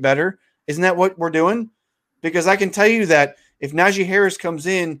looking to get better. Isn't that what we're doing? Because I can tell you that if Najee Harris comes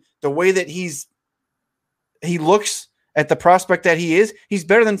in the way that he looks at the prospect that he is, he's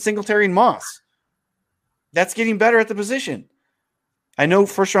better than Singletary and Moss. That's getting better at the position. I know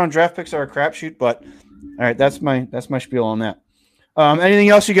first-round draft picks are a crapshoot, but all right, that's my spiel on that. Anything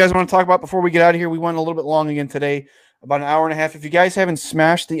else you guys want to talk about before we get out of here? We went a little bit long again today, about an hour and a half. If you guys haven't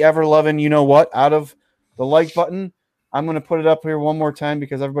smashed the ever-loving you-know-what out of the like button, I'm going to put it up here one more time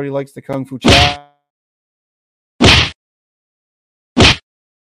because everybody likes the Kung Fu Cha. All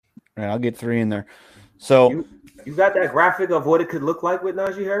right, I'll get 3 in there. So you got that graphic of what it could look like with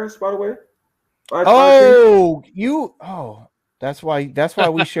Najee Harris, by the way? That's why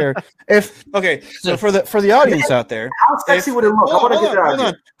we share. So for the audience out there, how sexy would it look? Hold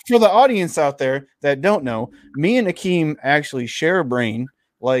on. For the audience out there that don't know, me and Akeem actually share a brain.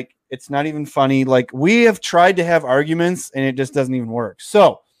 Like, it's not even funny. Like, we have tried to have arguments and it just doesn't even work.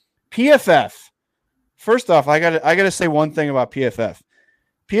 So PFF. First off, I gotta say one thing about PFF.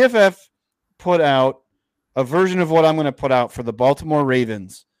 PFF put out a version of what I'm going to put out for the Baltimore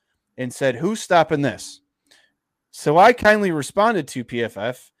Ravens and said, who's stopping this? So I kindly responded to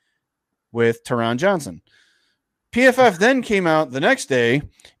PFF with Taron Johnson. PFF then came out the next day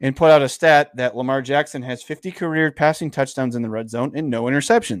and put out a stat that Lamar Jackson has 50 career passing touchdowns in the red zone and no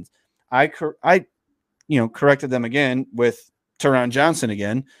interceptions. I corrected them again with Taron Johnson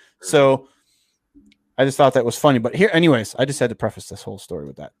again. So I just thought that was funny. But here, anyways, I just had to preface this whole story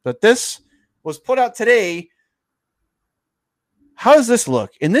with that. But this was put out today. How does this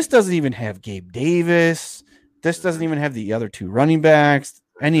look? And this doesn't even have Gabe Davis. This doesn't even have the other 2 running backs,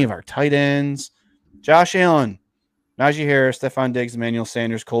 any of our tight ends. Josh Allen, Najee Harris, Stephon Diggs, Emmanuel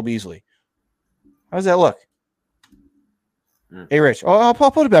Sanders, Cole Beasley. How does that look? Hey, Rich. I'll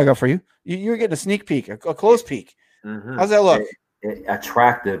put it back up for you. You're getting a sneak peek, a close peek. Mm-hmm. How's that look?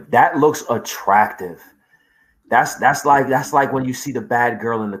 Attractive. That looks attractive. That's like when you see the bad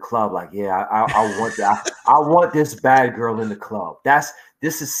girl in the club. Like, yeah, I want that. I want this bad girl in the club. This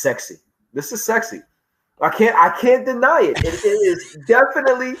is sexy. This is sexy. I can't deny it. It is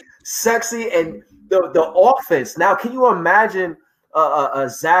definitely sexy, and the offense. Now, can you imagine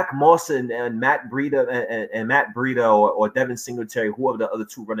Zach Moss and Matt Breida or Devin Singletary, whoever the other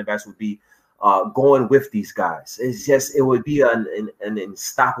 2 running backs would be, going with these guys? It would be an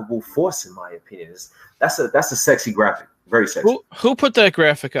unstoppable force, in my opinion. That's a sexy graphic, very sexy. Who put that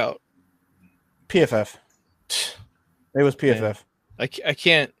graphic out? PFF. It was PFF. Man, I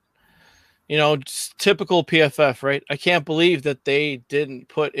can't. Just typical PFF, right? I can't believe that they didn't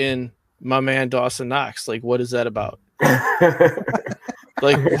put in my man Dawson Knox. Like, what is that about?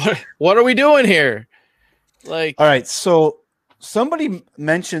 Like, what are we doing here? Like, all right. So somebody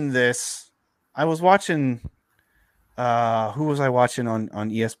mentioned this. I was watching who was I watching on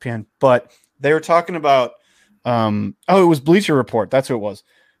ESPN? But they were talking about it was Bleacher Report. That's who it was.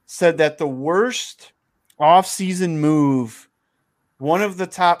 Said that the worst offseason move, one of the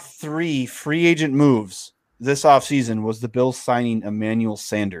top 3 free agent moves this offseason was the Bills signing Emmanuel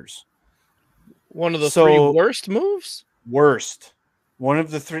Sanders. One of the 3 worst moves? Worst. One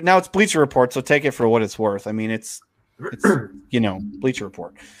of the 3. Now it's Bleacher Report, so take it for what it's worth. I mean, it's Bleacher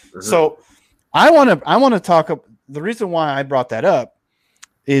Report. Mm-hmm. So I want to talk. The reason why I brought that up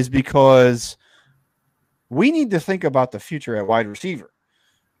is because we need to think about the future at wide receiver.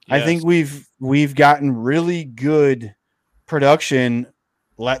 Yes. I think we've gotten really good production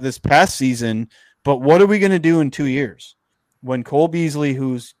this past season, but what are we going to do in 2 years when Cole Beasley,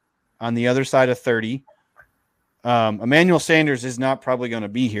 who's on the other side of 30, Emmanuel Sanders is not probably going to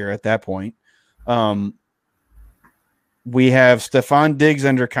be here at that point. We have Stephon Diggs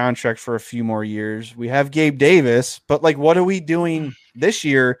under contract for a few more years. We have Gabe Davis, but like, what are we doing this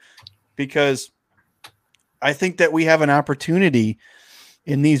year? Because I think that we have an opportunity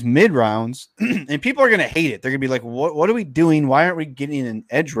in these mid rounds, and people are going to hate it. They're going to be like, what are we doing? Why aren't we getting an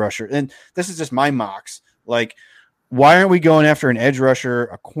edge rusher? And this is just my mocks. Like, why aren't we going after an edge rusher,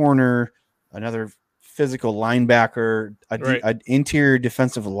 a corner, another physical linebacker, an interior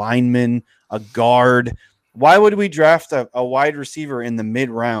defensive lineman, a guard? Why would we draft a wide receiver in the mid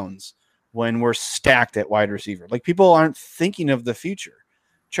rounds when we're stacked at wide receiver? Like, people aren't thinking of the future.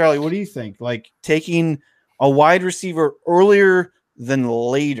 Charlie, what do you think? Like, taking a wide receiver earlier than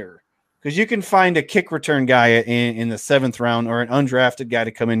later, because you can find a kick return guy in the 7th round or an undrafted guy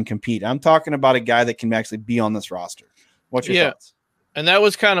to come in and compete. I'm talking about a guy that can actually be on this roster. What's your thoughts? And that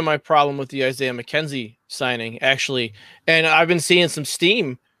was kind of my problem with the Isaiah McKenzie signing, actually. And I've been seeing some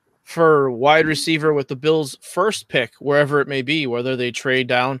steam for wide receiver with the Bills' first pick, wherever it may be, whether they trade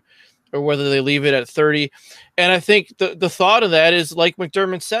down or whether they leave it at 30. And I think the thought of that is, like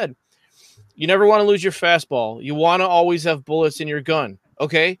McDermott said, you never want to lose your fastball. You want to always have bullets in your gun.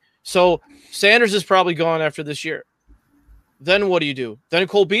 Okay. So Sanders is probably gone after this year. Then what do you do? Then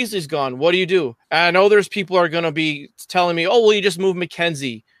Cole Beasley's gone. What do you do? And I know there's people are going to be telling me, oh, well, you just move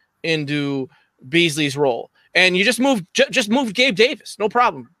McKenzie into Beasley's role. And you just moved Gabe Davis. No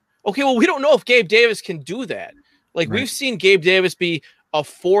problem. Okay. Well, we don't know if Gabe Davis can do that. Like, we've seen Gabe Davis be a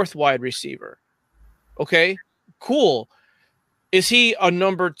 4th wide receiver. Okay, cool. Is he a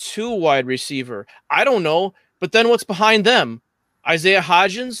number 2 wide receiver? I don't know. But then what's behind them? Isaiah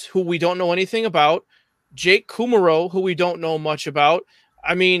Hodgins, who we don't know anything about. Jake Kumaro, who we don't know much about.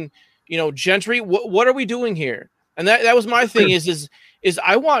 I mean, Gentry, what are we doing here? And that was my thing is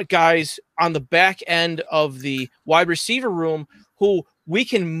I want guys on the back end of the wide receiver room who we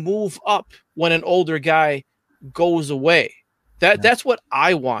can move up when an older guy goes away. That's what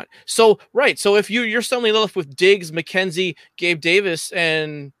I want. So, right. So if you're suddenly left with Diggs, McKenzie, Gabe Davis,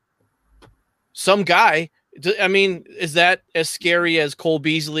 and some guy, I mean, is that as scary as Cole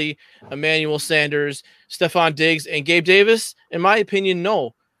Beasley, Emmanuel Sanders, Stephon Diggs, and Gabe Davis? In my opinion,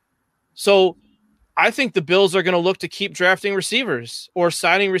 no. So I think the Bills are going to look to keep drafting receivers or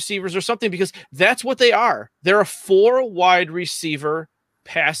signing receivers or something, because that's what they are. They're a 4 wide receiver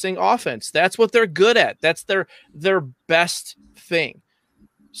passing offense. That's what they're good at. That's their best thing.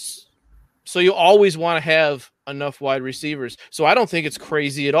 So you always want to have enough wide receivers. So I don't think it's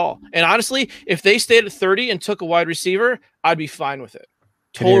crazy at all. And honestly, if they stayed at 30 and took a wide receiver, I'd be fine with it.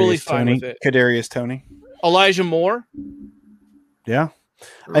 Totally fine with it. Kadarius Toney. Elijah Moore. Yeah.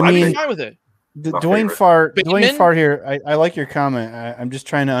 I'd be fine with it. Dwayne Farr here. I like your comment. I'm just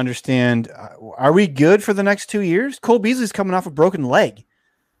trying to understand. Are we good for the next 2 years? Cole Beasley's coming off a broken leg.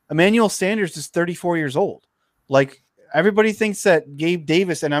 Emmanuel Sanders is 34 years old. Like, everybody thinks that Gabe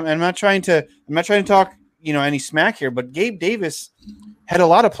Davis, and I'm not trying to talk, any smack here, but Gabe Davis had a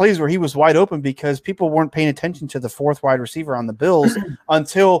lot of plays where he was wide open because people weren't paying attention to the 4th wide receiver on the Bills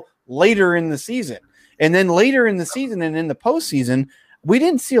until later in the season. And then later in the season and in the postseason, we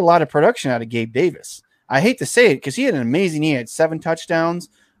didn't see a lot of production out of Gabe Davis. I hate to say it because he had 7 touchdowns.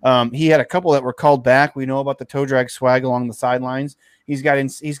 He had a couple that were called back. We know about the toe drag swag along the sidelines. He's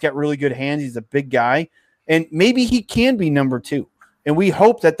got really good hands. He's a big guy, and maybe he can be number 2. And we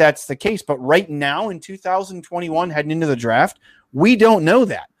hope that that's the case. But right now in 2021, heading into the draft, we don't know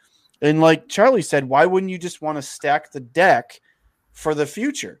that. And like Charlie said, why wouldn't you just want to stack the deck for the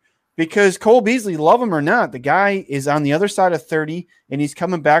future? Because Cole Beasley, love him or not, the guy is on the other side of 30, and he's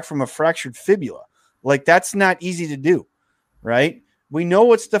coming back from a fractured fibula. Like, that's not easy to do, right? We know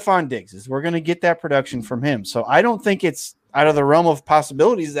what Stephon Diggs is. We're going to get that production from him. So I don't think it's out of the realm of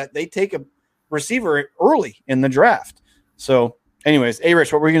possibilities that they take a receiver early in the draft. So anyways,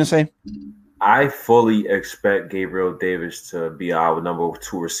 Rich, what were you going to say? I fully expect Gabriel Davis to be our number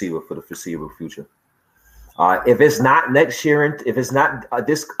 2 receiver for the foreseeable future. If it's not next year, and if it's not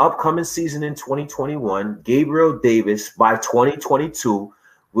this upcoming season in 2021, Gabriel Davis by 2022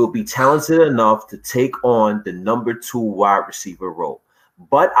 will be talented enough to take on the number 2 wide receiver role.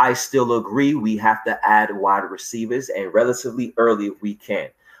 But I still agree we have to add wide receivers, and relatively early if we can.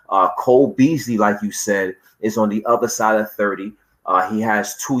 Cole Beasley, like you said, is on the other side of 30. He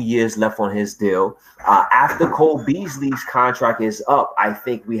has 2 years left on his deal. After Cole Beasley's contract is up, I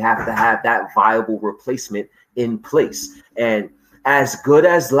think we have to have that viable replacement in place. And as good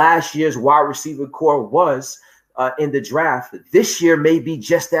as last year's wide receiver core was in the draft, this year may be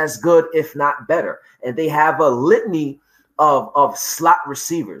just as good, if not better. And they have a litany of slot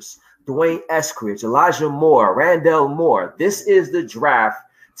receivers: Dwayne Eskridge, Elijah Moore, Randall Moore. This is the draft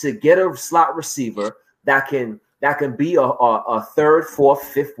to get a slot receiver that can be a third, fourth,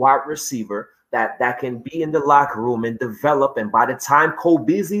 fifth wide receiver that can be in the locker room and develop. And by the time Cole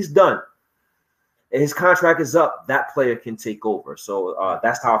Beasley's done and his contract is up, that player can take over. So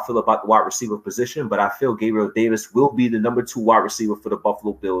that's how I feel about the wide receiver position. But I feel Gabriel Davis will be the number 2 wide receiver for the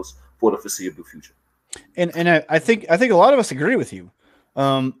Buffalo Bills for the foreseeable future. And I think a lot of us agree with you.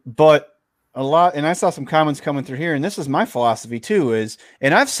 But a lot, and I saw some comments coming through here, and this is my philosophy too, is,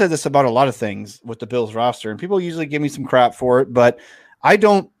 and I've said this about a lot of things with the Bills roster, and people usually give me some crap for it, but I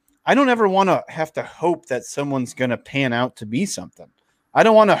don't ever want to have to hope that someone's going to pan out to be something. I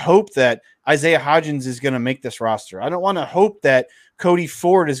don't want to hope that Isaiah Hodgins is going to make this roster. I don't want to hope that Cody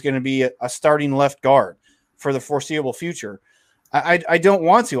Ford is going to be a starting left guard for the foreseeable future. I don't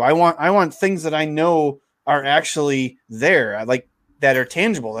want to. I want things that I know are actually there, like that are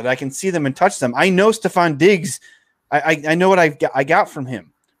tangible, that I can see them and touch them. I know Stephon Diggs. I know what I got from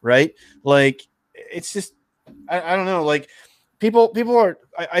him, right? Like, it's just, I don't know. Like, people are,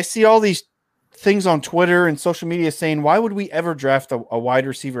 I see all these things on Twitter and social media saying, why would we ever draft a wide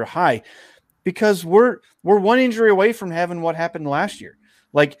receiver high? Because we're one injury away from having what happened last year.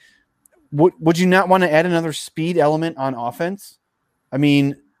 Like, would you not want to add another speed element on offense? I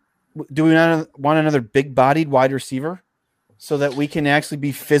mean, do we not want another big-bodied wide receiver so that we can actually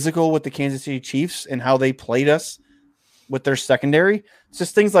be physical with the Kansas City Chiefs and how they played us with their secondary? It's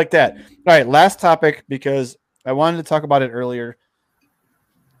just things like that. All right, last topic, because I wanted to talk about it earlier,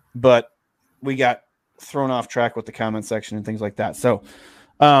 but we got thrown off track with the comment section and things like that. So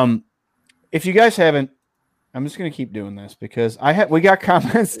if you guys haven't, I'm just going to keep doing this because we got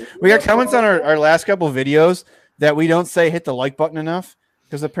comments. We got comments on our last couple of videos that we don't say hit the like button enough,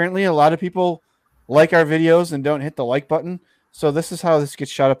 because apparently a lot of people like our videos and don't hit the like button. So this is how this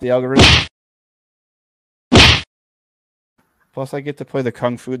gets shot up the algorithm. Plus, I get to play the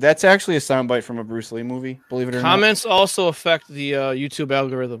Kung Fu. That's actually a soundbite from a Bruce Lee movie, believe it or not. Comments also affect the YouTube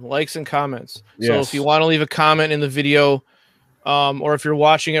algorithm, likes and comments. Yes. So if you want to leave a comment in the video, or if you're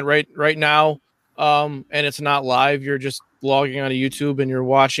watching it right now, and it's not live, you're just logging onto YouTube and you're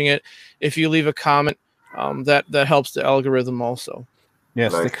watching it. If you leave a comment, that helps the algorithm also.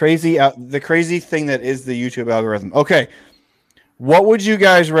 Yes, nice. The crazy thing that is the YouTube algorithm. Okay, what would you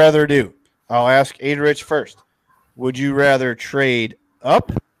guys rather do? I'll ask Adrich first. Would you rather trade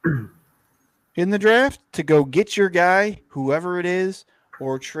up in the draft to go get your guy, whoever it is,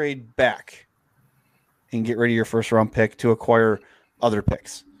 or trade back and get rid of your first round pick to acquire other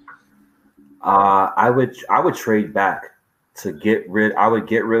picks? I would trade back to get rid. I would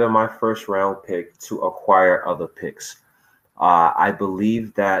get rid of my first round pick to acquire other picks. I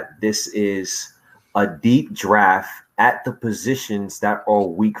believe that this is a deep draft at the positions that are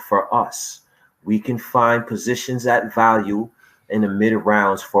weak for us. We can find positions at value in the mid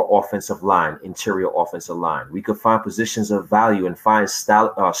rounds for offensive line, interior offensive line. We could find positions of value and find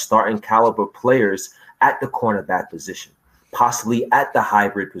starting caliber players at the cornerback position, possibly at the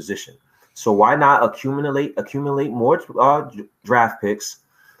hybrid position. So why not accumulate more draft picks,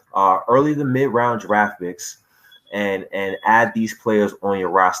 early to mid round draft picks, and add these players on your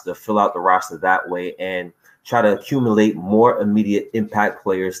roster, fill out the roster that way, and try to accumulate more immediate impact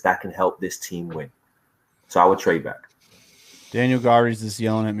players that can help this team win. So I would trade back. Daniel Garies is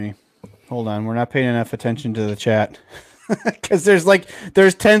yelling at me. Hold on, we're not paying enough attention to the chat because there's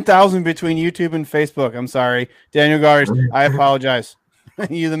 10,000 between YouTube and Facebook. I'm sorry, Daniel Garies. I apologize.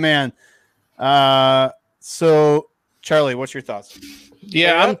 You the man. So Charlie, what's your thoughts?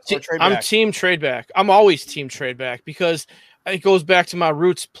 Yeah, I'm team trade back. I'm always team trade back because it goes back to my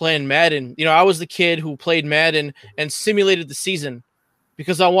roots playing Madden. You know, I was the kid who played Madden and simulated the season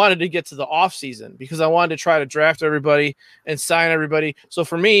because I wanted to get to the off season, because I wanted to try to draft everybody and sign everybody. So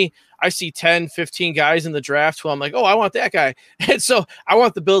for me, I see 10, 15 guys in the draft who I'm like, oh, I want that guy. And so I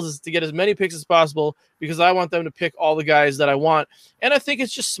want the Bills to get as many picks as possible because I want them to pick all the guys that I want. And I think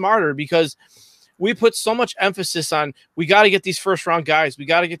it's just smarter because we put so much emphasis on, we got to get these first round guys. We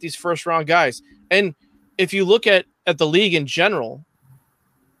got to get these first round guys. And if you look at the league in general,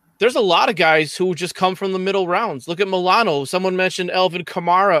 there's a lot of guys who just come from the middle rounds. Look at Milano. Someone mentioned Elvin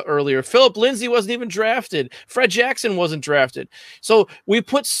Kamara earlier. Philip Lindsay wasn't even drafted. Fred Jackson wasn't drafted. So we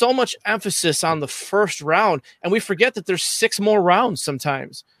put so much emphasis on the first round, and we forget that there's 6 more rounds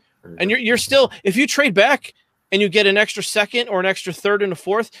sometimes. And you're still, if you trade back and you get an extra second or an extra third and a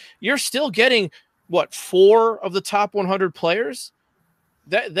fourth, you're still getting, 4 of the top 100 players?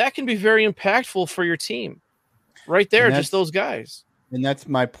 That can be very impactful for your team. Right there, just those guys. And that's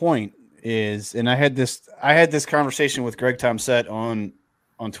my point is, and I had this conversation with Greg Tomsett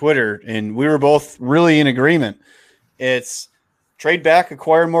on Twitter, and we were both really in agreement. It's trade back,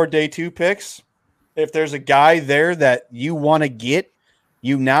 acquire more day 2 picks. If there's a guy there that you want to get,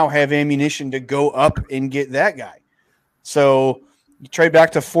 you now have ammunition to go up and get that guy. So you trade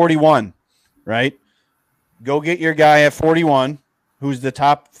back to 41, right? Go get your guy at 41, who's the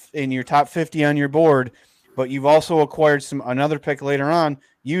top in your top 50 on your board. But you've also acquired another pick later on.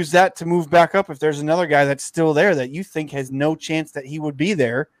 Use that to move back up if there's another guy that's still there that you think has no chance that he would be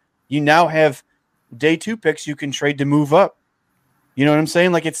there. You now have day 2 picks you can trade to move up. You know what I'm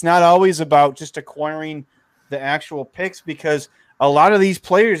saying? Like, it's not always about just acquiring the actual picks, because a lot of these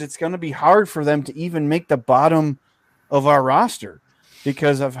players, it's going to be hard for them to even make the bottom of our roster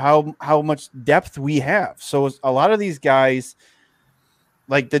because of how much depth we have. So a lot of these guys,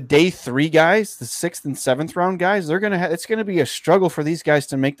 like the day 3 guys, the 6th and 7th round guys, it's going to be a struggle for these guys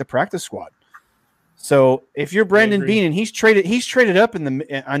to make the practice squad. So if you're Brandon Beane and he's traded up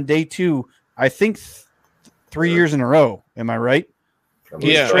on day 2, I think 3 years in a row. Am I right?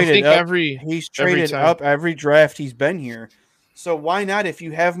 Yeah, I think he's traded up every draft he's been here. So why not, if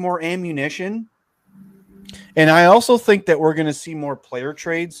you have more ammunition? And I also think that we're going to see more player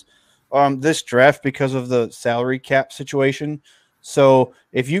trades this draft because of the salary cap situation. So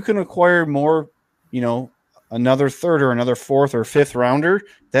if you can acquire more, another 3rd or another 4th or 5th rounder,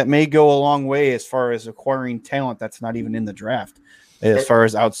 that may go a long way as far as acquiring talent that's not even in the draft, as far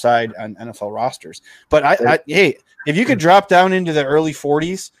as outside on NFL rosters. But hey, if you could drop down into the early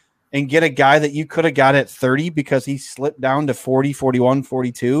 40s and get a guy that you could have got at 30 because he slipped down to 40, 41,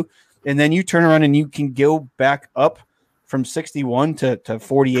 42, and then you turn around and you can go back up from 61 to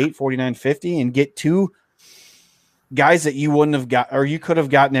 48, 49, 50 and get 2 guys that you wouldn't have got, or you could have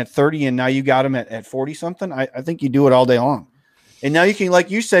gotten at 30, and now you got them at 40 something. I think you do it all day long. And now you can,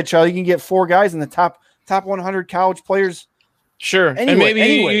 like you said, Charlie, you can get 4 guys in the top 100 college players. Sure. And maybe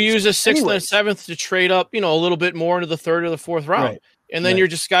you use a 6th and a 7th to trade up, a little bit more into the 3rd or the 4th round. Right. And then you're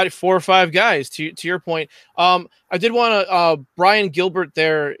just got 4 or 5 guys to your point. I did want to, Brian Gilbert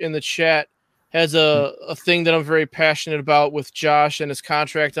there in the chat has a thing that I'm very passionate about with Josh and his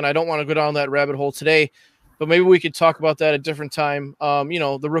contract. And I don't want to go down that rabbit hole today, but maybe we could talk about that at a different time.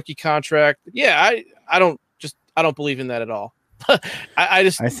 The rookie contract. Yeah. I don't believe in that at all. I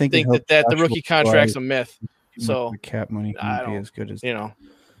think that the rookie contract's a myth. So the cap money can be as good as,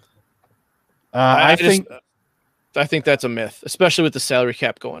 I think that's a myth, especially with the salary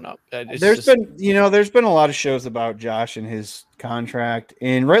cap going up. There's been a lot of shows about Josh and his contract,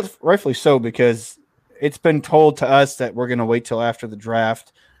 and rightfully so, because it's been told to us that we're going to wait till after the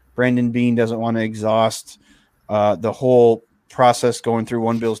draft. Brandon Beane doesn't want to exhaust the whole process going through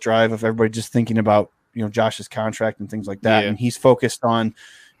One Bills Drive of everybody just thinking about Josh's contract and things like that. Yeah. And he was focused on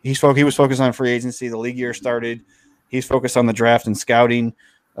free agency. The league year started. He's focused on the draft and scouting.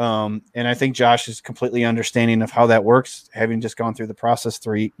 And I think Josh is completely understanding of how that works, having just gone through the process a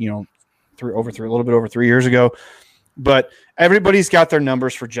little bit over 3 years ago. But everybody's got their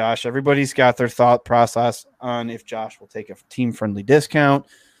numbers for Josh. Everybody's got their thought process on if Josh will take a team-friendly discount,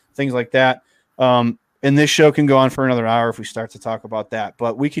 things like that. And this show can go on for another hour if we start to talk about that.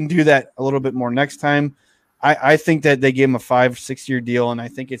 But we can do that a little bit more next time. I think that they gave him a 5-6 year deal, and I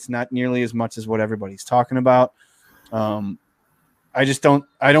think it's not nearly as much as what everybody's talking about. I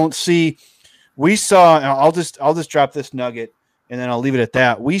don't see. We saw. I'll just drop this nugget, and then I'll leave it at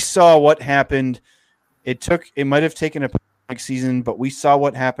that. We saw what happened. It might have taken a season, but we saw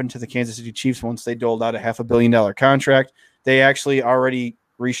what happened to the Kansas City Chiefs once they doled out a $500 million contract. They actually already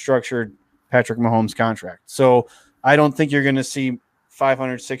restructured Patrick Mahomes' contract. So I don't think you're going to see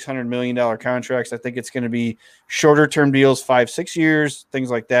 $500-600 million contracts. I think it's going to be shorter term deals, 5-6 years, things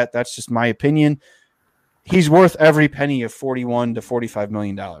like that. That's just my opinion. he's worth every penny of $41 to $45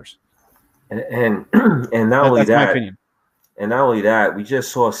 million. And not only That's my that, opinion. and not only that, we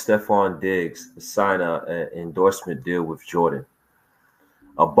just saw Stephon Diggs sign an endorsement deal with Jordan.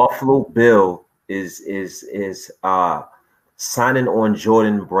 A Buffalo Bill is signing on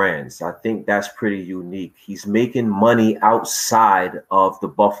Jordan brands. I think that's pretty unique. He's making money outside of the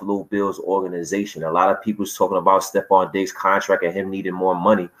Buffalo Bills organization. A lot of people's talking about Stephon Diggs' contract and him needing more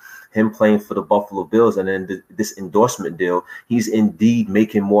money, him playing for the Buffalo Bills, and then this endorsement deal, he's indeed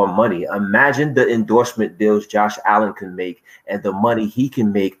making more money. Imagine the endorsement deals Josh Allen can make and the money he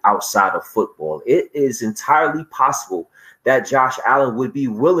can make outside of football. It is entirely possible that Josh Allen would be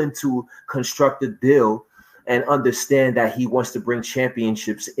willing to construct a deal and understand that he wants to bring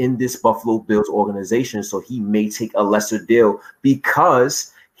championships in this Buffalo Bills organization. So he may take a lesser deal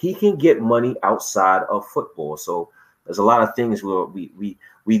because he can get money outside of football. So there's a lot of things where we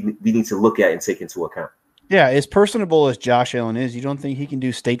need to look at and take into account. Yeah, as personable as Josh Allen is, you don't think he can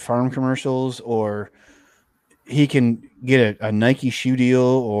do State Farm commercials, or he can get a Nike shoe deal,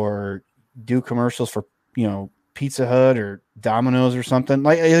 or do commercials for, Pizza Hut or Domino's or something?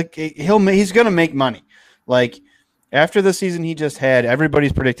 Like he's going to make money. Like, after the season he just had,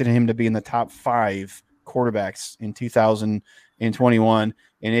 everybody's predicted him to be in the top 5 quarterbacks in 2021.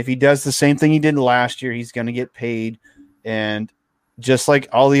 And if he does the same thing he did last year, he's going to get paid. And just like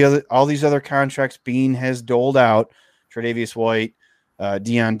all these other contracts Bean has doled out, Tre'Davious White,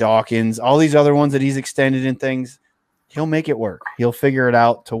 Deion Dawkins, all these other ones that he's extended and things, he'll make it work. He'll figure it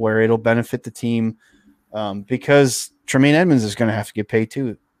out to where it'll benefit the team, because Tremaine Edmonds is going to have to get paid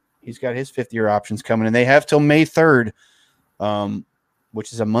too. He's got his 5th-year options coming, and they have till May 3rd,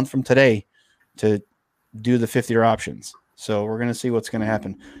 which is a month from today, to do the 5th-year options. So we're going to see what's going to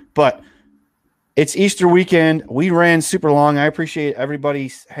happen. But it's Easter weekend. We ran super long. I appreciate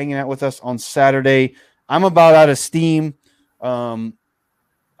everybody hanging out with us on Saturday. I'm about out of steam. I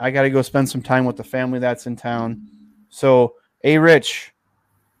got to go spend some time with the family that's in town. So, Rich,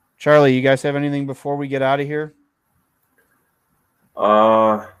 Charlie, you guys have anything before we get out of here?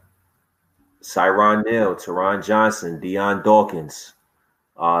 Tyron Neal, Teron Johnson, Deion Dawkins,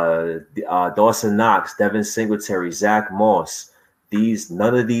 Dawson Knox, Devin Singletary, Zach Moss.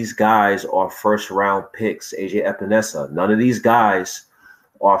 None of these guys are first-round picks. AJ Epinesa, none of these guys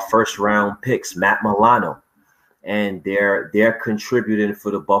are first-round picks. Matt Milano, and they're contributing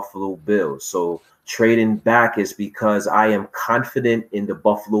for the Buffalo Bills. So trading back is because I am confident in the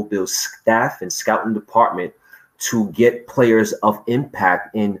Buffalo Bills staff and scouting department to get players of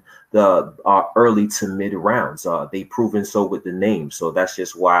impact in the early to mid rounds. They've proven so with the name. So that's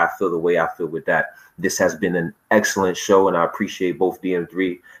just why I feel the way I feel with that. This has been an excellent show, and I appreciate both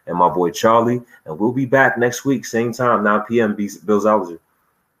DM3 and my boy Charlie. And we'll be back next week, same time, 9 p.m. Billsology.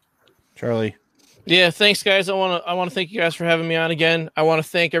 Charlie. Yeah, thanks, guys. I want to thank you guys for having me on again. I want to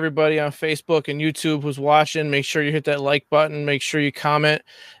thank everybody on Facebook and YouTube who's watching. Make sure you hit that like button. Make sure you comment.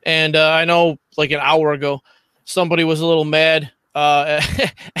 And I know, like an hour ago, somebody was a little mad. I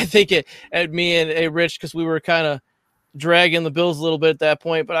think at me and Rich, because we were kind of dragging the Bills a little bit at that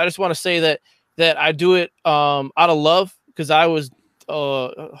point. But I just want to say that I do it out of love, because I was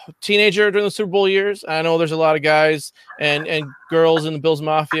a teenager during the Super Bowl years. I know there's a lot of guys and girls in the Bills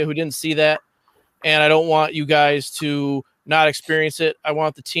Mafia who didn't see that. And I don't want you guys to not experience it. I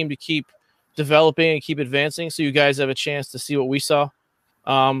want the team to keep developing and keep advancing, so you guys have a chance to see what we saw.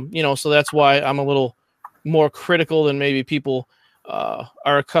 So that's why I'm a little more critical than maybe people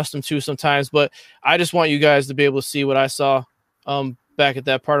are accustomed to sometimes. But I just want you guys to be able to see what I saw back at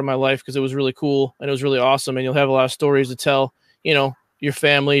that part of my life, because it was really cool and it was really awesome. And you'll have a lot of stories to tell, your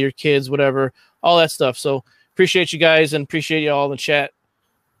family, your kids, whatever, all that stuff. So appreciate you guys and appreciate you all in the chat.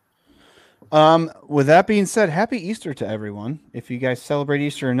 With that being said, happy Easter to everyone. If you guys celebrate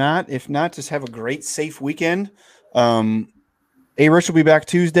Easter or not, if not, just have a great, safe weekend. Rich will be back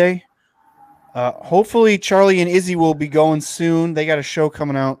Tuesday. Hopefully Charlie and Izzy will be going soon. They got a show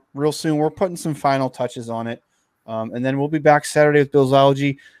coming out real soon. We're putting some final touches on it. And then we'll be back Saturday with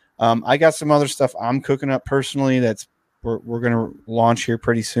Billsology. I got some other stuff I'm cooking up personally we're going to launch here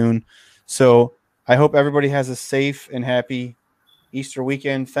pretty soon. So I hope everybody has a safe and happy Easter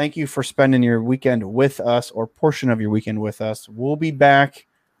weekend. Thank you for spending your weekend with us, or portion of your weekend with us. We'll be back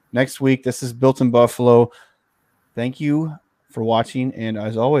next week. This is Built in Buffalo. Thank you for watching, and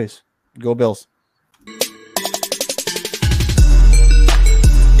as always, go Bills.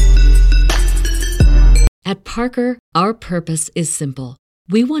 At Parker, our purpose is simple.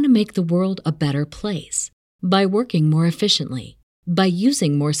 We want to make the world a better place by working more efficiently, by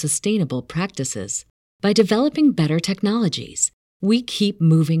using more sustainable practices, by developing better technologies. We keep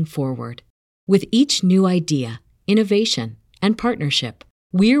moving forward. With each new idea, innovation, and partnership,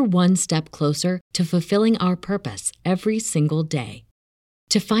 we're one step closer to fulfilling our purpose every single day.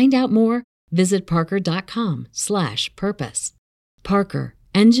 To find out more, visit parker.com/purpose. Parker,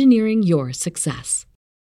 engineering your success.